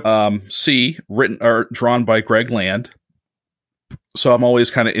 yeah, yep. C, written or drawn by Greg Land. So I'm always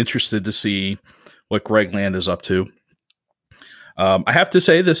kind of interested to see what Greg Land is up to. I have to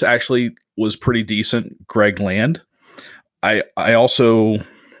say this actually was pretty decent, Greg Land. I also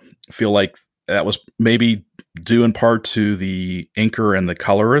feel like that was maybe due in part to the inker and the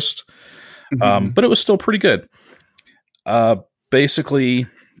colorist, but it was still pretty good. Basically,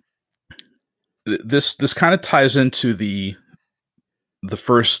 this kind of ties into the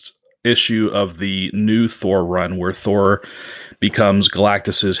first issue of the new Thor run, where Thor becomes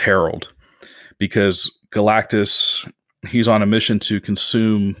Galactus's herald, because Galactus, he's on a mission to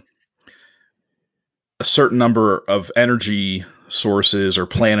consume a certain number of energy sources or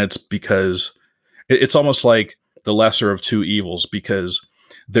planets, because it's almost like the lesser of two evils, because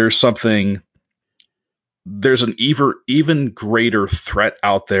there's an even greater threat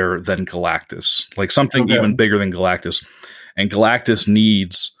out there than Galactus, like something even bigger than Galactus, and Galactus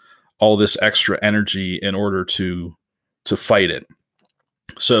needs all this extra energy in order to fight it.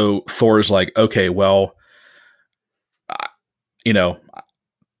 So Thor's like, okay, well, you know,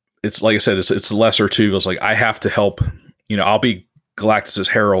 it's like I said, it's the lesser of two evils. Like, I have to help. I'll be Galactus's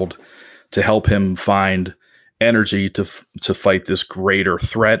herald to help him find energy to fight this greater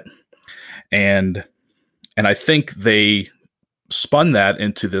threat. And I think they spun that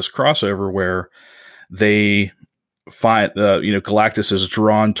into this crossover where they find, Galactus is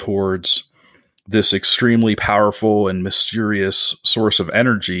drawn towards this extremely powerful and mysterious source of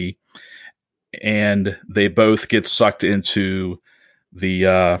energy, and they both get sucked into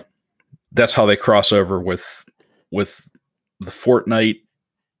the. That's how they cross over with the Fortnite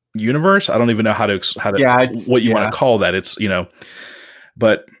universe. I don't even know how to what you want to call that. It's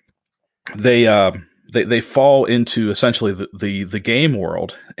but they fall into essentially the game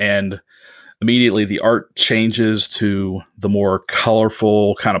world, and immediately the art changes to the more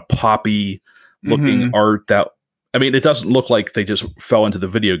colorful, kind of poppy looking art that, I mean, it doesn't look like they just fell into the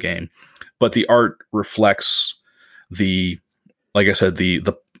video game, but the art reflects like I said,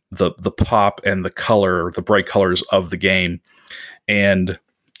 the pop and the color, the bright colors of the game. And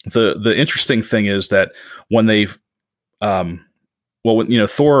the interesting thing is that when when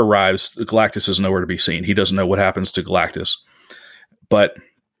Thor arrives, Galactus is nowhere to be seen. He doesn't know what happens to Galactus, but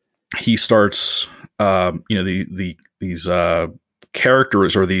he starts, these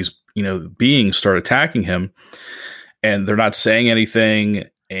characters, or these beings, start attacking him, and they're not saying anything,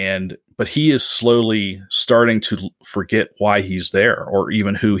 but he is slowly starting to forget why he's there, or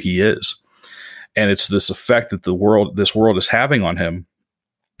even who he is. And it's this effect that this world is having on him.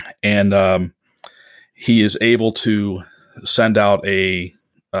 And he is able to send out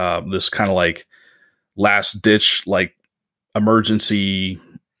this kind of like last ditch, like emergency.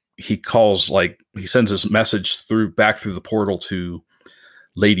 He sends this message back through the portal to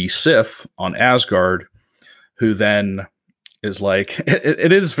Lady Sif on Asgard, who then is like,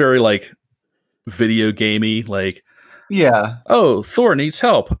 it is very like video gamey, like, yeah, oh, Thor needs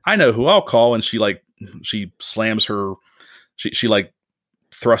help, I know who I'll call. And she slams her, she like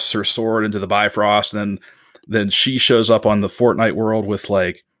thrusts her sword into the Bifrost, and then she shows up on the Fortnite world with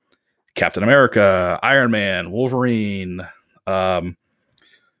like Captain America, Iron Man, Wolverine,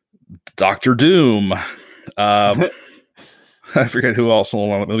 Doctor Doom, I forget who else.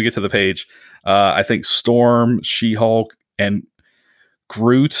 Let me get to the page. I think Storm, She-Hulk, and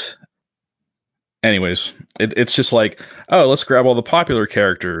Groot. Anyways, it's just like, oh, let's grab all the popular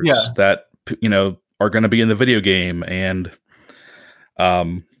characters that are going to be in the video game, and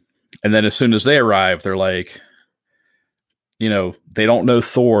then as soon as they arrive, they're like, they don't know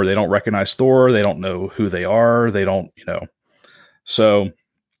Thor, they don't recognize Thor, they don't know who they are, they don't, So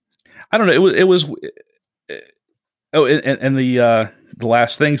I don't know. It was. Oh, and the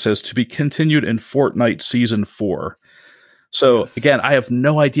last thing says to be continued in Fortnite Season 4. So again, I have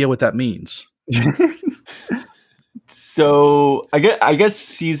no idea what that means. So I guess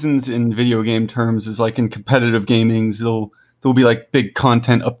seasons in video game terms is like in competitive gaming, there'll be like big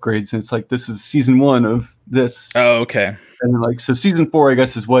content upgrades, and it's like, this is season 1 of this. Oh, okay. And like, so season 4, I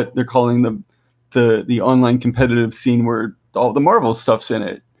guess, is what they're calling the online competitive scene, where all the Marvel stuff's in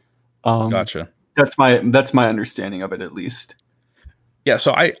it. Gotcha. That's my understanding of it, at least. Yeah.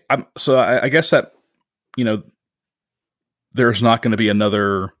 So I guess that there's not going to be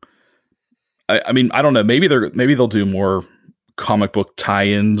another. I mean, I don't know. Maybe they'll do more comic book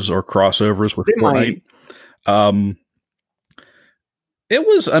tie-ins or crossovers with Fortnite. It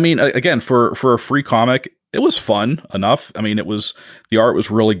was, I mean, again, for a free comic, it was fun enough. I mean, the art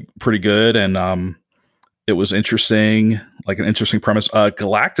was really pretty good, and it was interesting, like an interesting premise.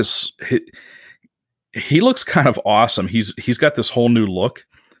 Galactus, he looks kind of awesome. He's got this whole new look.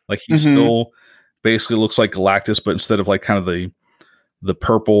 Like, he still basically looks like Galactus, but instead of like kind of the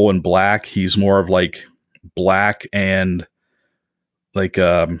purple and black, he's more of like black and like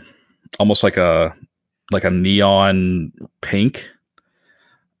almost like a neon pink.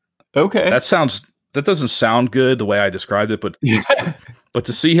 Okay. That doesn't sound good the way I described it, but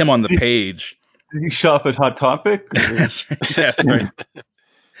to see him on the page. Did you shop at Hot Topic? That's right.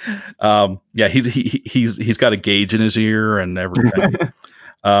 Yeah, he's got a gauge in his ear and everything.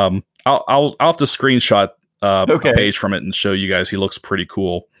 I'll have to screenshot a page from it and show you guys. He looks pretty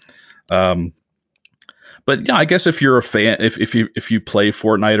cool. But yeah, I guess if you're a fan, if you play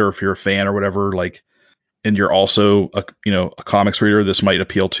Fortnite, or if you're a fan or whatever, like, and you're also a comics reader, this might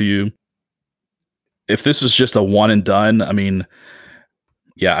appeal to you. If this is just a one and done, I mean,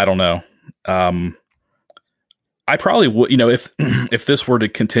 yeah, I don't know. I probably would, if if this were to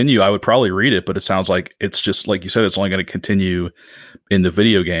continue, I would probably read it. But it sounds like it's just like you said, it's only going to continue in the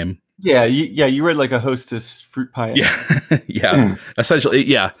video game. Yeah, you read like a Hostess fruit pie. Yeah, yeah. Essentially,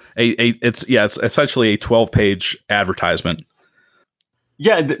 yeah. It's essentially a 12-page advertisement.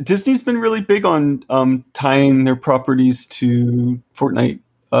 Yeah, Disney's been really big on tying their properties to Fortnite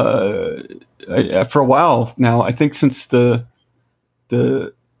for a while now. I think since the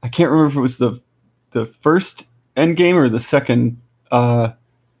I can't remember if it was the first Endgame or the second, but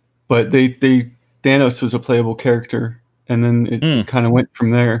they Thanos was a playable character, and then it kind of went from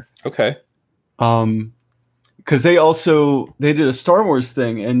there. Okay. Because they did a Star Wars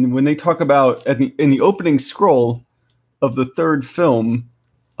thing, and when they talk about in the opening scroll of the third film,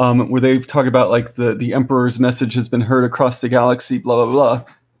 where they talk about like the Emperor's message has been heard across the galaxy, blah blah blah.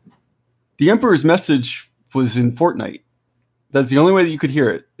 The Emperor's message was in Fortnite. That's the only way that you could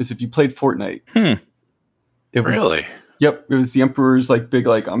hear it, is if you played Fortnite. It was, really? Yep, it was the Emperor's like big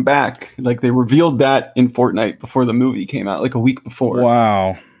like I'm back. Like they revealed that in Fortnite before the movie came out, like a week before.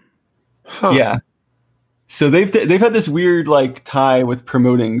 Wow. Huh. Yeah. So they've had this weird like tie with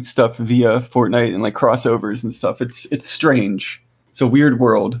promoting stuff via Fortnite and like crossovers and stuff. It's strange. It's a weird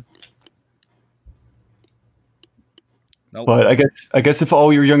world. Nope. But I guess if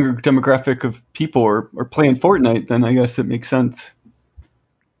all your younger demographic of people are playing Fortnite, then I guess it makes sense.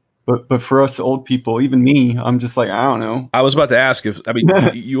 But for us old people, even me, I'm just like, I don't know. I was about to ask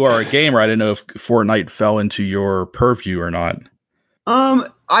you are a gamer. I didn't know if Fortnite fell into your purview or not.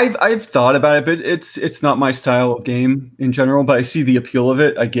 I've thought about it, but it's not my style of game in general. But I see the appeal of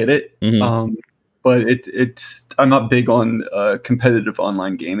it. I get it. Mm-hmm. But I'm not big on competitive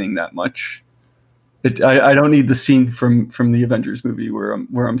online gaming that much. I don't need the scene from the Avengers movie where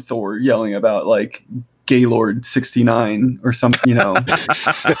I'm Thor yelling about like Gaylord 69 or something,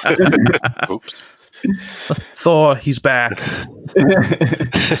 Oops. Thor, he's back.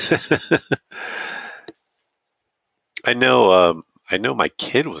 I know my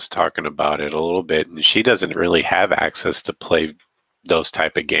kid was talking about it a little bit, and she doesn't really have access to play those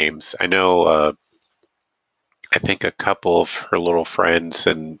type of games. I know I think a couple of her little friends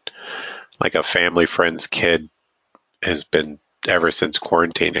and like a family friend's kid has been, ever since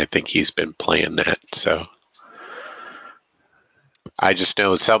quarantine, I think he's been playing that. So I just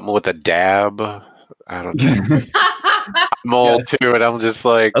know something with a dab. I don't know. I'm old too, and I'm just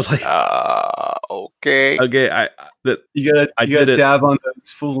like, I was like, okay. Okay, you gotta dab on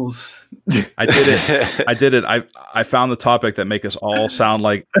those fools. I did it. I found the topic that make us all sound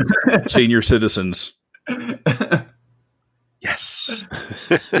like senior citizens. Yes.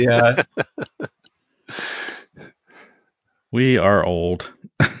 Yeah. We are old.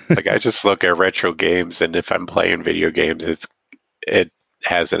 Like I just look at retro games, and if I'm playing video games, it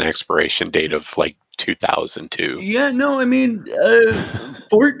has an expiration date of like 2002. Yeah, no, I mean,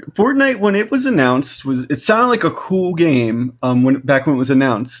 Fortnite when it was announced it sounded like a cool game. Back when it was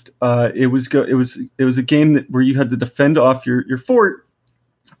announced, it was a game where you had to defend off your fort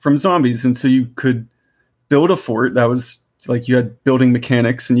from zombies, and so you could build a fort that was like you had building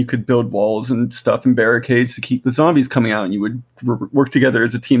mechanics, and you could build walls and stuff and barricades to keep the zombies coming out, and you would work together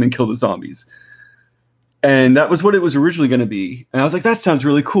as a team and kill the zombies. And that was what it was originally going to be. And I was like, that sounds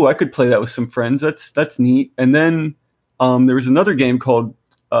really cool. I could play that with some friends. That's neat. And then there was another game called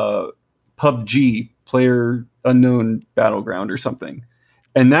PUBG, Player Unknown Battleground or something.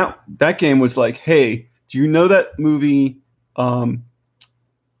 And that game was like, hey, do you know that movie,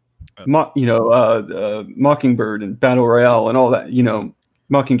 Mockingbird and Battle Royale and all that,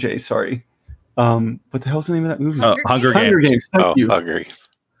 Mockingjay, sorry. What the hell's the name of that movie? Hunger Games. Thank you. Hungry.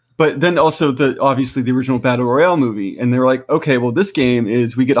 But then also obviously the original Battle Royale movie. And they were like, okay, well, this game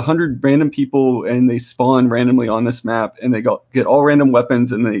is we get 100 random people and they spawn randomly on this map and they get all random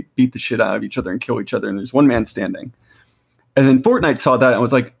weapons and they beat the shit out of each other and kill each other. And there's one man standing. And then Fortnite saw that and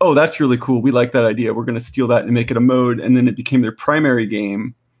was like, oh, that's really cool. We like that idea. We're going to steal that and make it a mode. And then it became their primary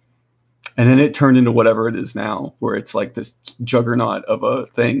game. And then it turned into whatever it is now, where it's like this juggernaut of a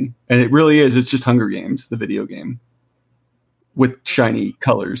thing. And it really is. It's just Hunger Games, the video game, with shiny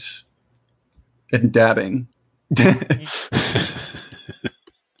colors and dabbing.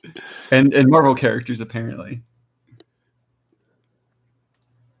 and Marvel characters, apparently.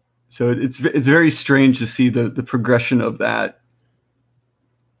 So it's very strange to see the progression of that,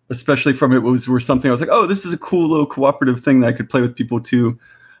 especially from it was something I was like, oh, this is a cool little cooperative thing that I could play with people too.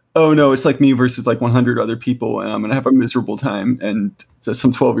 Oh no, it's like me versus like 100 other people, and I'm gonna have a miserable time, and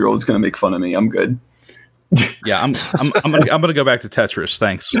some 12-year-old is gonna make fun of me. I'm good. Yeah, I'm gonna go back to Tetris.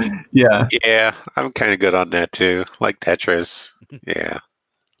 Thanks. Yeah. Yeah, I'm kind of good on that too. Like Tetris. Yeah,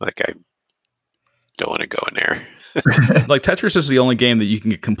 like I don't want to go in there. Like Tetris is the only game that you can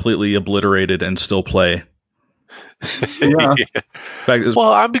get completely obliterated and still play. Yeah.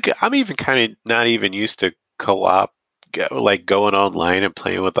 Well, I'm even kind of not even used to co-op, like going online and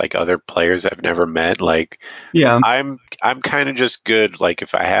playing with like other players I've never met. Like, yeah, I'm kind of just good. Like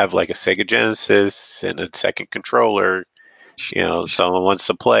if I have like a Sega Genesis and a second controller, someone wants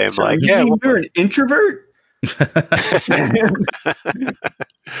to play, I'm like, yeah, you're an introvert.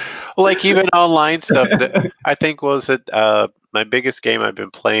 Like even online stuff that I think was it my biggest game I've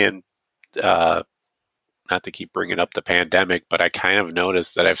been playing. Not to keep bringing up the pandemic, but I kind of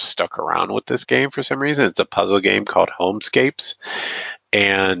noticed that I've stuck around with this game for some reason. It's a puzzle game called Homescapes,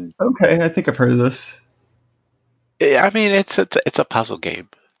 and okay, I think I've heard of this. I mean, it's a puzzle game.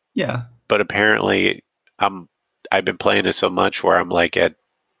 Yeah, but apparently, I've been playing it so much where I'm like at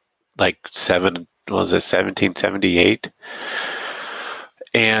like 1778,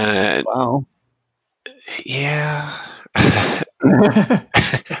 and wow. Yeah.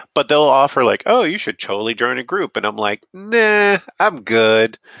 But they'll offer like, oh, you should totally join a group. And I'm like, nah, I'm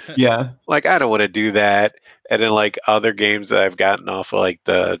good. Yeah. Like, I don't want to do that. And then like other games that I've gotten off of like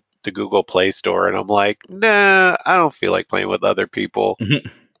the Google Play Store, and I'm like, nah, I don't feel like playing with other people.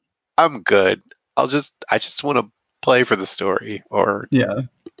 I'm good. I just want to play for the story or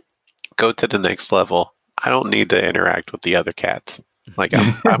go to the next level. I don't need to interact with the other cats. Like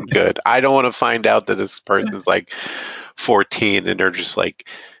I'm good. I don't want to find out that this person's like 14 and they're just like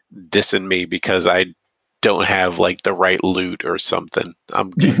dissing me because I don't have like the right loot or something.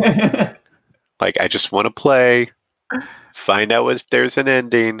 I'm good. Like I just want to play, find out if there's an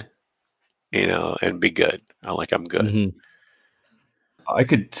ending, and be good. I'm good. Mm-hmm. I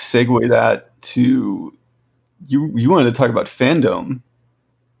could segue that to you wanted to talk about Fandom.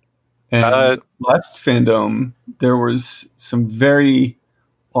 And last Fandom, there was some very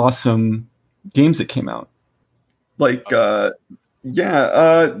awesome games that came out. Like, Gotham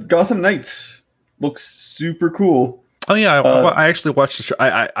Knights looks super cool. Oh yeah, I actually watched the show.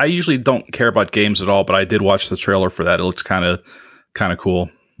 I usually don't care about games at all, but I did watch the trailer for that. It looks kind of cool.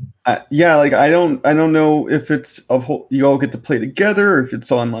 Yeah, like I don't know if it's you all get to play together, or if it's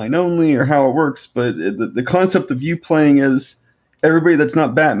online only, or how it works. But the concept of you playing as everybody that's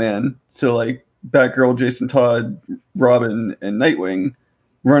not Batman, so like Batgirl, Jason Todd, Robin, and Nightwing,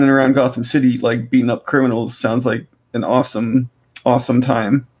 running around Gotham City like beating up criminals sounds like an awesome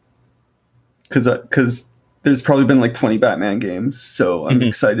time. Because there's probably been like 20 Batman games, so I'm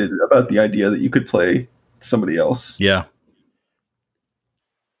excited about the idea that you could play somebody else. Yeah.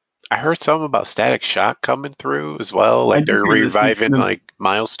 I heard something about Static Shock coming through as well. Like they're reviving like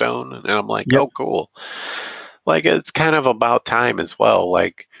Milestone, and I'm like, oh, cool. Like it's kind of about time as well.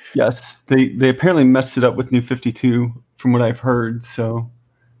 Like yes, they apparently messed it up with New 52, from what I've heard. So.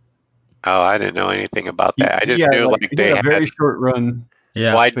 Oh, I didn't know anything about that. I just knew like they had a very short run.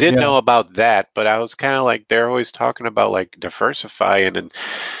 Yeah. Well, I did know about that, but I was kind of like they're always talking about like diversifying and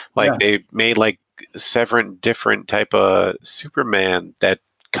like they made like several different type of Superman that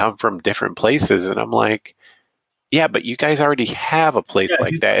come from different places, and I'm like, yeah, but you guys already have a place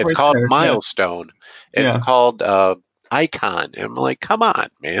like that. It's called Milestone. It's called Icon, and I'm like, come on,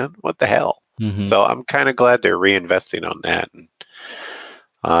 man, what the hell? So I'm kind of glad they're reinvesting on that. And,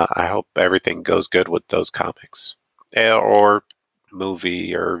 I hope everything goes good with those comics or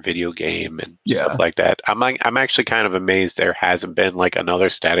movie or video game and stuff like that. I'm actually kind of amazed there hasn't been like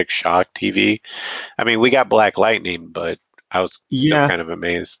another Static Shock TV. I mean, we got Black Lightning, but I was still kind of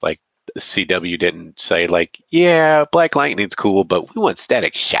amazed. Like CW didn't say like, yeah, Black Lightning's cool, but we want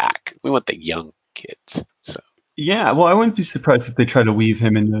Static Shock. We want the young kids. So yeah, well, I wouldn't be surprised if they try to weave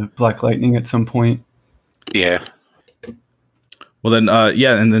him into Black Lightning at some point. Yeah. Well then,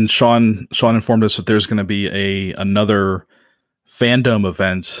 and then Sean informed us that there's going to be another Fandom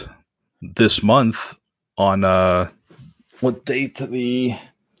event this month on what date? The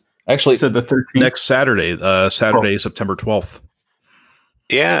 13th. Next Saturday, September 12th.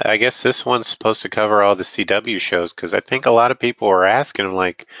 Yeah, I guess this one's supposed to cover all the CW shows because I think a lot of people were asking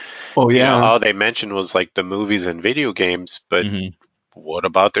like, all they mentioned was like the movies and video games, but what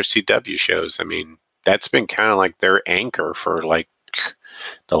about their CW shows? I mean, that's been kind of like their anchor for like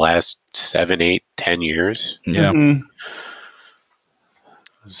the last 7, 8, 10 years. Yeah.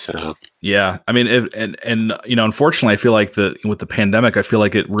 So yeah, I mean, and unfortunately, I feel like with the pandemic, I feel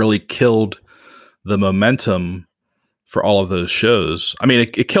like it really killed the momentum for all of those shows. I mean,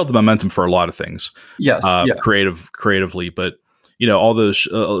 it killed the momentum for a lot of things, Yes, yeah. creatively, but all those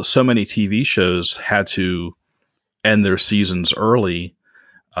so many TV shows had to end their seasons early.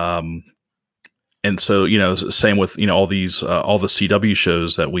 And so, same with all these all the CW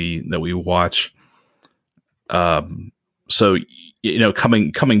shows that we watch. So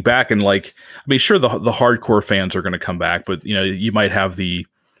coming back, and like, I mean, sure, the hardcore fans are going to come back, but you might have the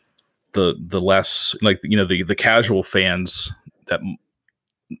less, like, the casual fans that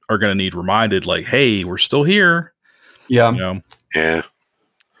are going to need reminded, like, hey, we're still here. Yeah. Yeah.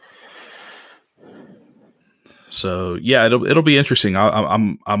 So yeah, it'll be interesting.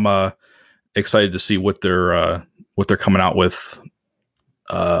 I'm excited to see what they're coming out with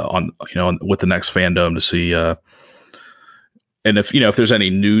on with the next fandom, to see and if there's any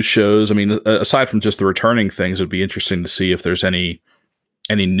new shows. I mean, aside from just the returning things, it'd be interesting to see if there's any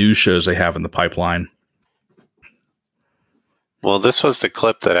new shows they have in the pipeline. Well, this was the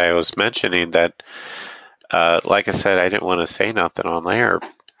clip that I was mentioning that, like I said, I didn't want to say nothing on there,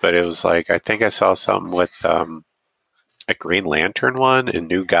 but it was like, I think I saw something with a Green Lantern one and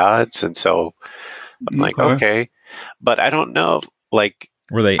New Gods, and so I'm like, okay, but I don't know, like,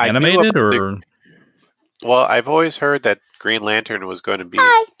 were they animated or? Well, I've always heard that Green Lantern was going to be.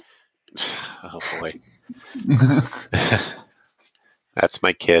 Oh boy, that's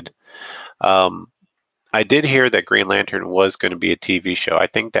my kid. I did hear that Green Lantern was going to be a TV show. I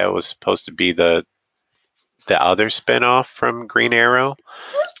think that was supposed to be the other spinoff from Green Arrow.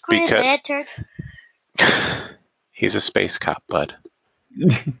 Who's Green Lantern? He's a space cop, bud.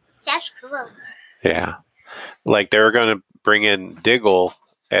 That's cool. Yeah, like they were going to bring in Diggle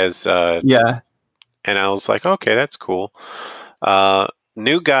as yeah, and I was like, okay, that's cool.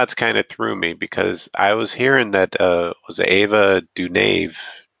 New Gods kind of threw me because I was hearing that was it Ava Duvey?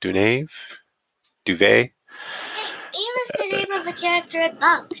 Hey, Ava's the name of a character in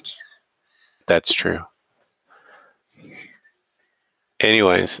Bunked. That's true.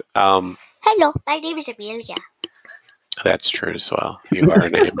 Anyways, hello, my name is Amelia. That's true as well. You are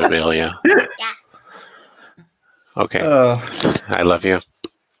named Amelia. Yeah. Okay. I love you.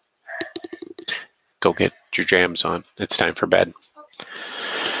 Go get your jams on. It's time for bed.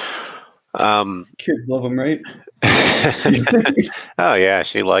 Kids love them, right? Oh yeah,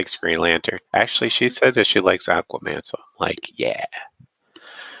 she likes Green Lantern. Actually, she said that she likes Aquaman, so I'm like, yeah.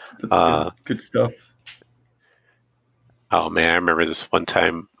 That's good stuff. Oh man, I remember this one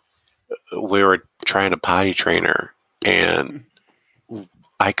time we were trying to potty train her, and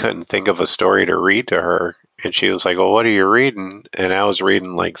I couldn't think of a story to read to her, and she was like, "Well, what are you reading?" And I was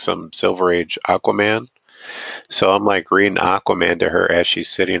reading like some Silver Age Aquaman. So I'm like reading Aquaman to her as she's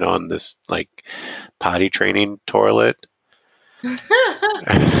sitting on this like potty training toilet. And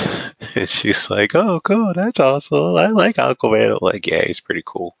she's like, "Oh, cool, that's awesome. I like Aquaman." I'm like, "Yeah, he's pretty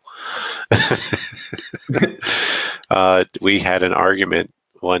cool." We had an argument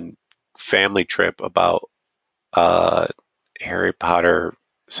one family trip about Harry Potter.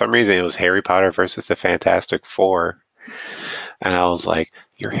 For some reason it was Harry Potter versus the Fantastic Four, and I was like,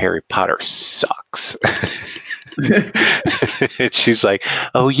 "Your Harry Potter sucks." And she's like,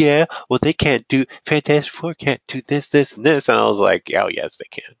 "Oh yeah, well they can't do Fantastic Four can't do this, this, and this," and I was like, "Oh yes, they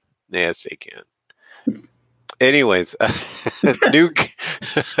can. Yes, they can." Anyways, new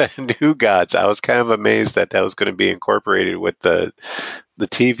New Gods. I was kind of amazed that was going to be incorporated with the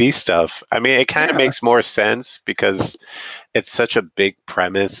TV stuff. I mean, it kind of makes more sense because it's such a big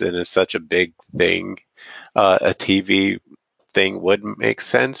premise and it's such a big thing. A TV thing would make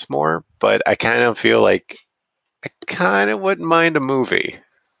sense more, but I kind of feel like I kind of wouldn't mind a movie.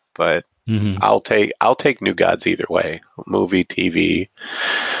 But I'll take New Gods either way. Movie, TV,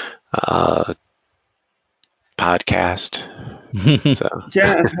 podcast. So.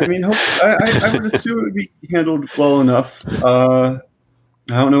 Yeah, I mean, I would assume it would be handled well enough. I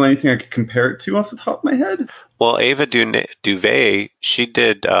don't know anything I could compare it to off the top of my head. Well, Ava Duvey, she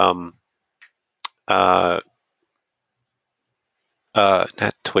did not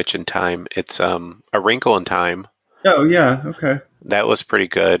Twitch in Time. It's A Wrinkle in Time. Oh yeah, okay. That was pretty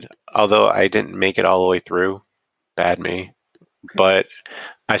good. Although I didn't make it all the way through. Bad me. Okay. But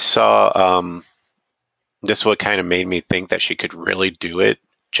I saw this what kind of made me think that she could really do it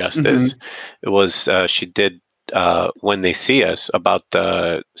justice. It was she did When They See Us about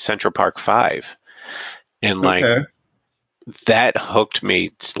the Central Park 5. And like that hooked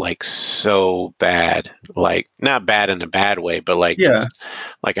me like so bad, like not bad in a bad way, but like Yeah. just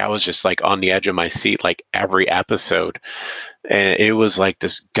like I was just like on the edge of my seat like every episode, and it was like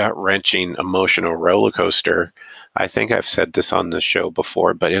this gut wrenching emotional roller coaster. I think I've said this on the show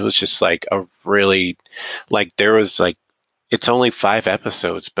before, but it was just like a really like there was like it's only 5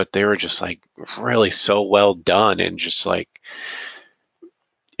 episodes, but they were just like really so well done and just like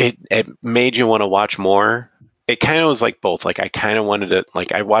it made you want to watch more. It kind of was like both. Like I kind of wanted to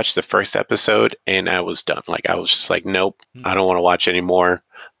like I watched the first episode and I was done. Like I was just like, nope, I don't want to watch anymore.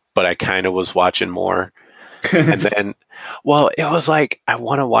 But I kind of was watching more, and then, well, it was like I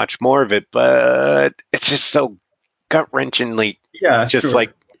want to watch more of it, but it's just so gut wrenchingly, Yeah, just sure.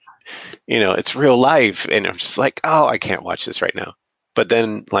 like it's real life, and I'm just like, oh, I can't watch this right now. But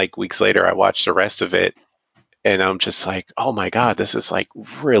then, like weeks later, I watched the rest of it, and I'm just like, oh my god, this is like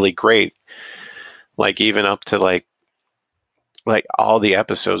really great. Like even up to like all the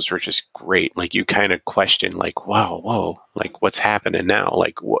episodes were just great. Like you kind of question like, wow, whoa, like what's happening now?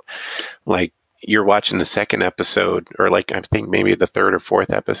 Like what? Like you're watching the second episode, or like I think maybe the third or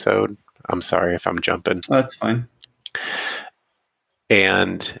fourth episode. I'm sorry if I'm jumping. Oh, that's fine.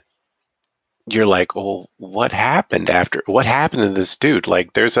 And you're like, well, what happened after? What happened to this dude? Like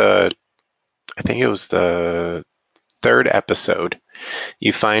I think it was the third episode.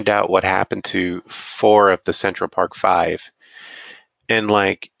 You find out what happened to 4 of the Central Park 5. And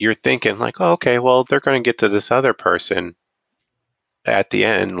like you're thinking like, oh, okay, well they're going to get to this other person at the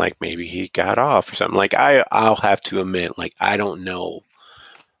end, like maybe he got off or something. Like I'll have to admit, like I don't know.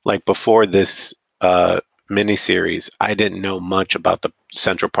 Like before this miniseries, I didn't know much about the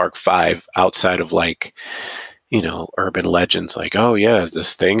Central Park 5 outside of like urban legends. Like, oh yeah,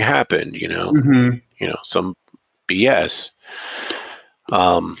 this thing happened. Mm-hmm. Some BS.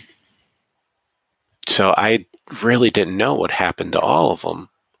 Um, so I really didn't know what happened to all of them.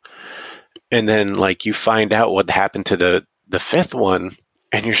 And then like you find out what happened to the fifth one,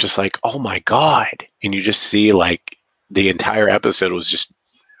 and you're just like, oh my god! And you just see like the entire episode was just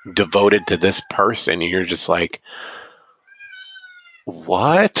devoted to this person, and you're just like,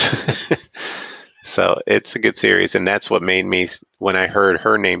 what? So it's a good series, and that's what made me when I heard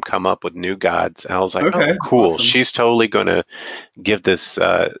her name come up with New Gods, I was like, Okay, oh, cool. awesome. She's totally gonna give this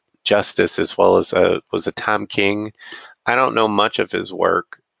justice, as well as was a Tom King. I don't know much of his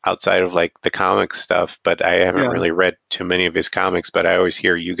work outside of like the comic stuff, but I haven't Yeah. really read too many of his comics, but I always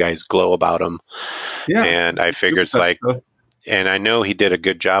hear you guys glow about him. Yeah. And I figured it's like, and I know he did a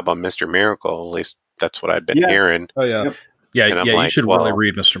good job on Mr. Miracle, at least that's what I've been hearing. Oh yeah. Yep. Yeah, And I'm yeah, you like, should well, really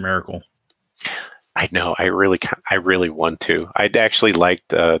read Mr. Miracle. I know, I really want to. I'd actually liked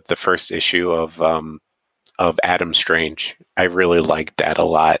the first issue of Adam Strange. I really liked that a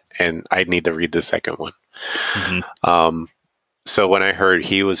lot, and I need to read the second one. Mm-hmm. So when I heard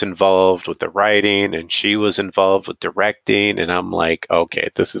he was involved with the writing and she was involved with directing, and I'm like, okay,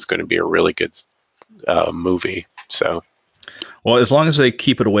 this is going to be a really good movie. So, well, as long as they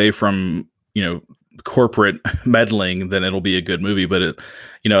keep it away from corporate meddling, then it'll be a good movie. But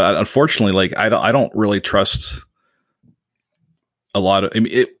unfortunately, like I don't really trust a lot of. I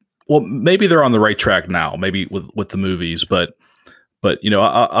mean, well, maybe they're on the right track now, maybe with the movies, but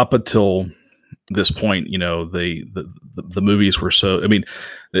up until this point, the movies were so. I mean,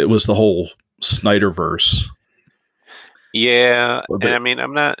 it was the whole Snyderverse. yeah, But and I mean,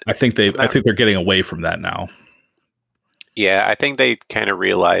 I think they're getting away from that now. Yeah, I think they kind of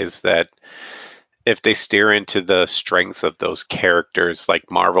realize that if they steer into the strength of those characters, like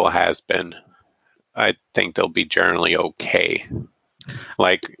Marvel has been, I think they'll be generally okay.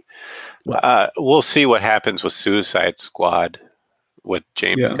 Like, we'll see what happens with Suicide Squad with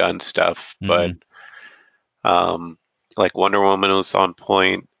James Gunn stuff, but like Wonder Woman was on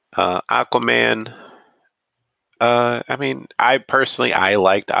point. Aquaman. I mean, I personally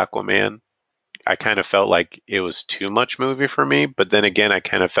liked Aquaman. I kind of felt like it was too much movie for me, but then again, I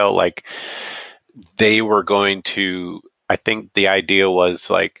kind of felt like they were going to. I think the idea was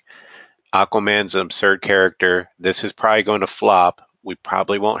like Aquaman's an absurd character. This is probably going to flop. We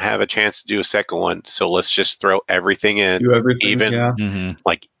probably won't have a chance to do a second one, so let's just throw everything in. Do everything, even yeah.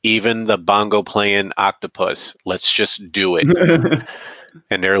 like even the bongo playing octopus. Let's just do it.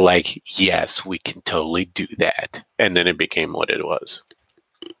 And they're like, yes, we can totally do that. And then it became what it was.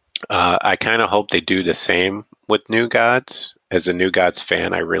 I kind of hope they do the same with New Gods. As a New Gods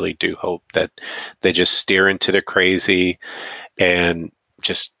fan, I really do hope that they just steer into the crazy and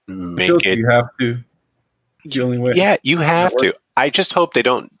just make it. You have to. It's the only way. Yeah, you have to. I just hope they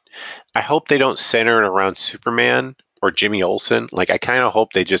don't. I hope they don't center it around Superman or Jimmy Olsen. Like, I kind of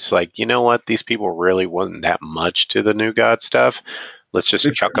hope they just like, you know what, these people really wasn't that much to the New God stuff. Let's just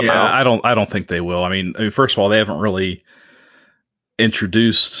chuck them out. I don't think they will. I mean, first of all, they haven't really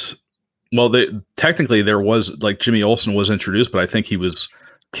introduced. Well, technically there was like Jimmy Olsen was introduced, but I think he was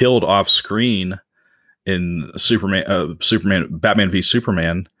killed off screen in Batman v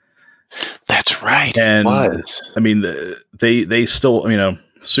Superman. That's right. And it was. I mean, they still,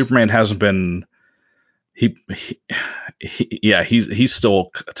 Superman hasn't been. He's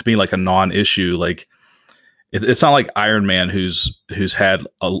still to me like a non-issue. Like it's not like Iron Man who's had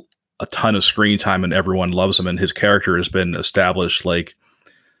a ton of screen time and everyone loves him and his character has been established. Like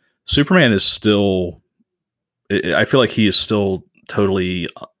Superman is still, I feel like he is still totally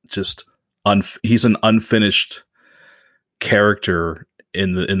just he's an unfinished character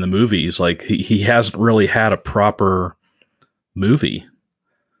in the movies. Like he hasn't really had a proper movie.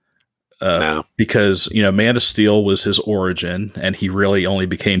 No. Because Man of Steel was his origin, and he really only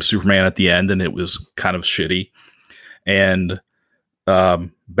became Superman at the end, and it was kind of shitty. And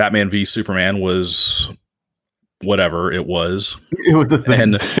Batman v Superman was whatever it was. It was a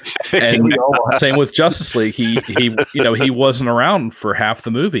thing. And same with Justice League. He wasn't around for half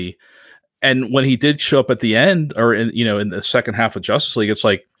the movie, and when he did show up at the end, or in the second half of Justice League, it's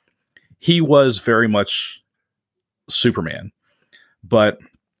like he was very much Superman, but.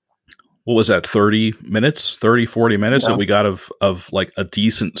 What was that, 40 minutes that we got of like a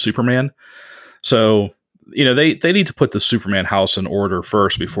decent Superman. So, they need to put the Superman house in order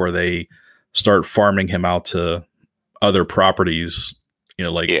first before they start farming him out to other properties. I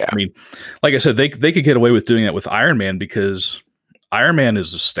mean, like I said, they could get away with doing that with Iron Man because Iron Man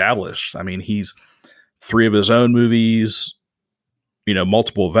is established. I mean, he's 3 of his own movies,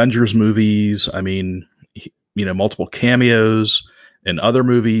 multiple Avengers movies. I mean, multiple cameos in other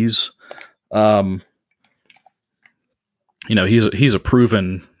movies. He's a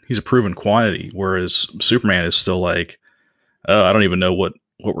proven quantity, whereas Superman is still like, oh, I don't even know what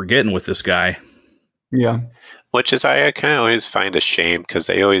we're getting with this guy. Yeah. Which is, I kind of always find a shame because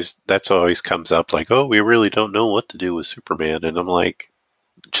that's always comes up like, oh, we really don't know what to do with Superman. And I'm like,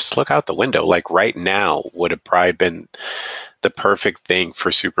 just look out the window. Like right now would have probably been the perfect thing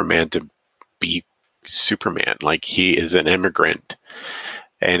for Superman to be Superman. Like he is an immigrant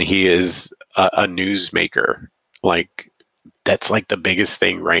and he is a newsmaker. Like that's like the biggest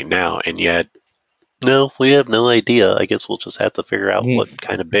thing right now. And yet, no, we have no idea. I guess we'll just have to figure out what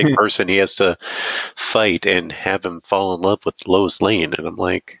kind of big person he has to fight and have him fall in love with Lois Lane. And I'm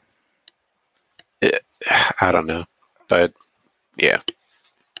like, I don't know. But yeah.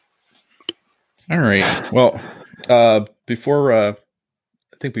 All right. Well, before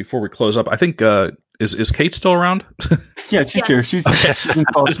we close up, I think is Kate still around? Yeah, she's here. She's been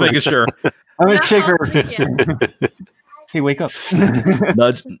called. Just making sure. I'm gonna shake her. Hey, wake up!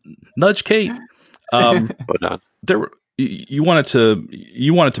 Nudge Kate. You wanted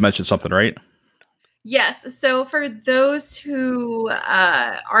to mention something, right? Yes. So for those who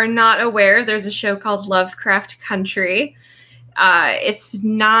are not aware, there's a show called Lovecraft Country. It's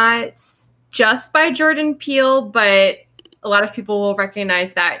not just by Jordan Peele, but a lot of people will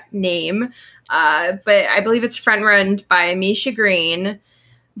recognize that name. But I believe it's front-run by Misha Green.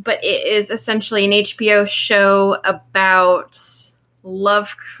 But it is essentially an HBO show about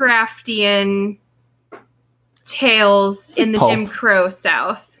Lovecraftian tales in the pulp. Jim Crow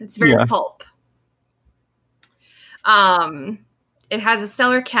South. It's very pulp. It has a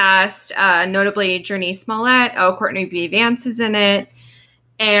stellar cast, notably Jurnee Smollett. Courtney B. Vance is in it.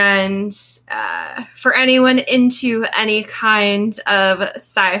 And for anyone into any kind of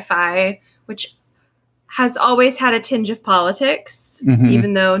sci-fi, which has always had a tinge of politics,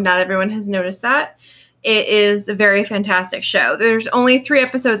 even though not everyone has noticed that, it is a very fantastic show. There's only 3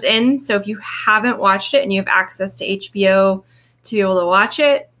 episodes in, so if you haven't watched it and you have access to HBO to be able to watch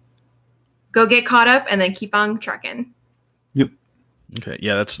it, go get caught up and then keep on trucking. Yep. Okay.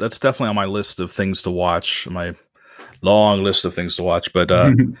 Yeah, that's definitely on my list of things to watch. My long list of things to watch, but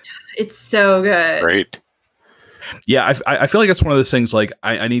it's so good. Great. Yeah, I feel like it's one of those things. Like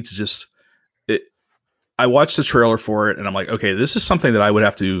I need to just. I watched the trailer for it, and I'm like, okay, this is something that I would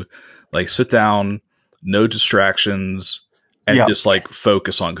have to like sit down, no distractions, and just like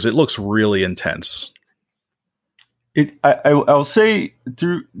focus on because it looks really intense. I'll say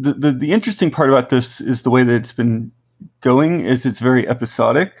through the interesting part about this is the way that it's been going is it's very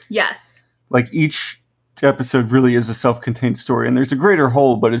episodic. Yes. Like each episode really is a self-contained story, and there's a greater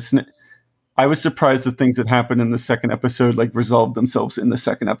whole, but I was surprised the things that happened in the second episode like resolved themselves in the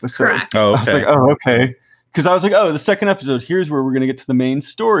second episode. Correct. Oh, okay. I was like, oh, okay. Because I was like, oh, the second episode, here's where we're going to get to the main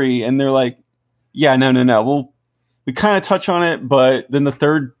story. And they're like, yeah, no. We we kind of touch on it, but then the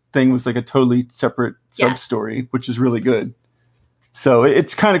third thing was like a totally separate sub-story, which is really good. So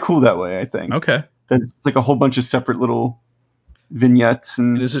it's kind of cool that way, I think. Okay. That it's like a whole bunch of separate little vignettes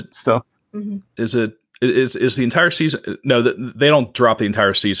and stuff. Mm-hmm. Is the entire season? No, they don't drop the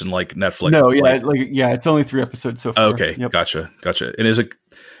entire season like Netflix. No, yeah, it's only 3 episodes so far. Okay, yep. Gotcha. And is it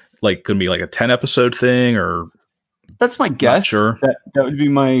like going to be like a 10-episode thing, or? That's my guess. Not sure. That would be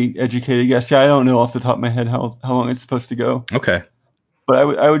my educated guess. Yeah, I don't know off the top of my head how long it's supposed to go. Okay.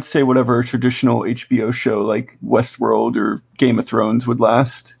 But I would say whatever traditional HBO show like Westworld or Game of Thrones would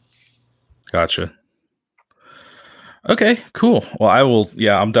last. Gotcha. Okay, cool. Well,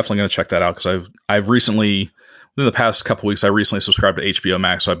 I'm definitely going to check that out because I've recently, within the past couple weeks, I recently subscribed to HBO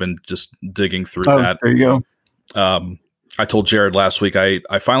Max, so I've been just digging through that. There you go. I told Jared last week I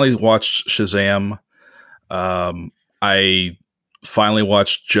finally watched Shazam. I finally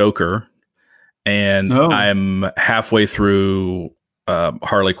watched Joker, and I'm halfway through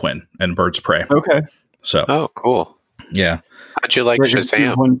Harley Quinn and Birds of Prey. Okay. So. Cool. Yeah. How'd you like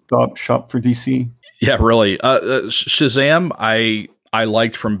Shazam? One-stop shop for DC. Yeah, really. Shazam, I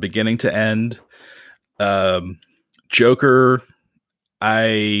liked from beginning to end. Joker,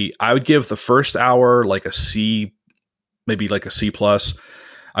 I would give the first hour like a C, maybe like a C+.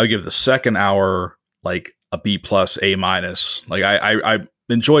 I would give the second hour like a B+, A-. Like I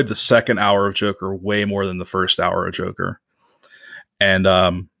enjoyed the second hour of Joker way more than the first hour of Joker. And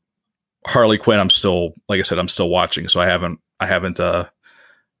Harley Quinn, I'm still watching, so I haven't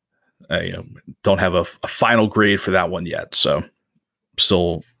don't have a final grade for that one yet, so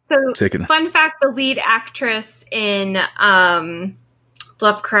still taking. Fun fact: the lead actress in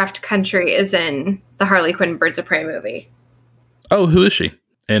Lovecraft Country is in the Harley Quinn Birds of Prey movie. Oh, who is she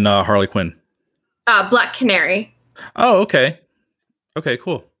in Harley Quinn? Black Canary. Oh, okay. Okay,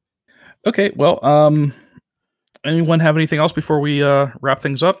 cool. Okay, well, anyone have anything else before we wrap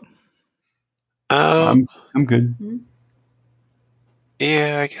things up? I'm good.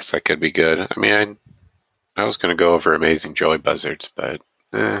 Yeah, I guess I could be good. I mean, I was going to go over Amazing Joy Buzzards, but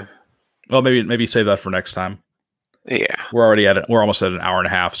well, maybe save that for next time. Yeah, we're almost at an hour and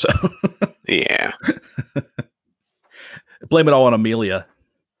a half, so yeah. Blame it all on Amelia.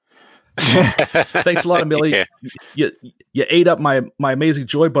 Thanks a lot, Amelia. Yeah. You ate up my Amazing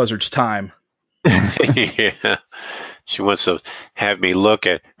Joy Buzzards time. Yeah, she wants to have me look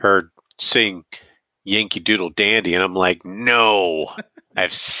at her sing Yankee Doodle Dandy, and I'm like, no,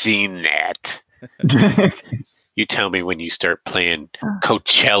 I've seen that. You tell me when you start playing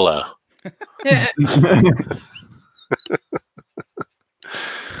Coachella.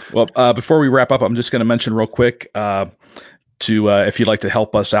 Well, before we wrap up, I'm just going to mention real quick if you'd like to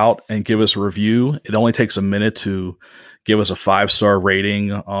help us out and give us a review. It only takes a minute to give us a 5-star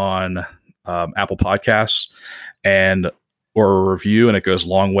rating on Apple Podcasts or a review, and it goes a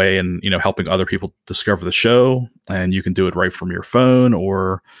long way in helping other people discover the show. And you can do it right from your phone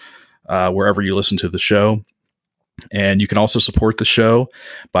or wherever you listen to the show. And you can also support the show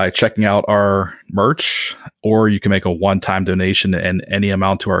by checking out our merch, or you can make a one-time donation and any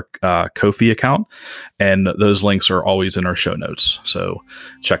amount to our Ko-fi account. And those links are always in our show notes. So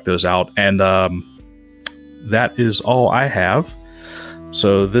check those out. And that is all I have.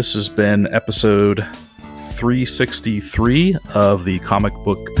 So this has been episode 363 of the Comic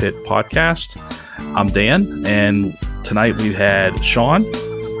Book Pit podcast. I'm Dan, and tonight we had Sean.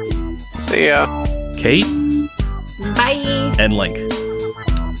 See ya. Kate. Bye. And Link.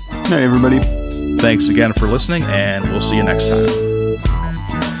 Hey, everybody. Thanks again for listening, and we'll see you next time.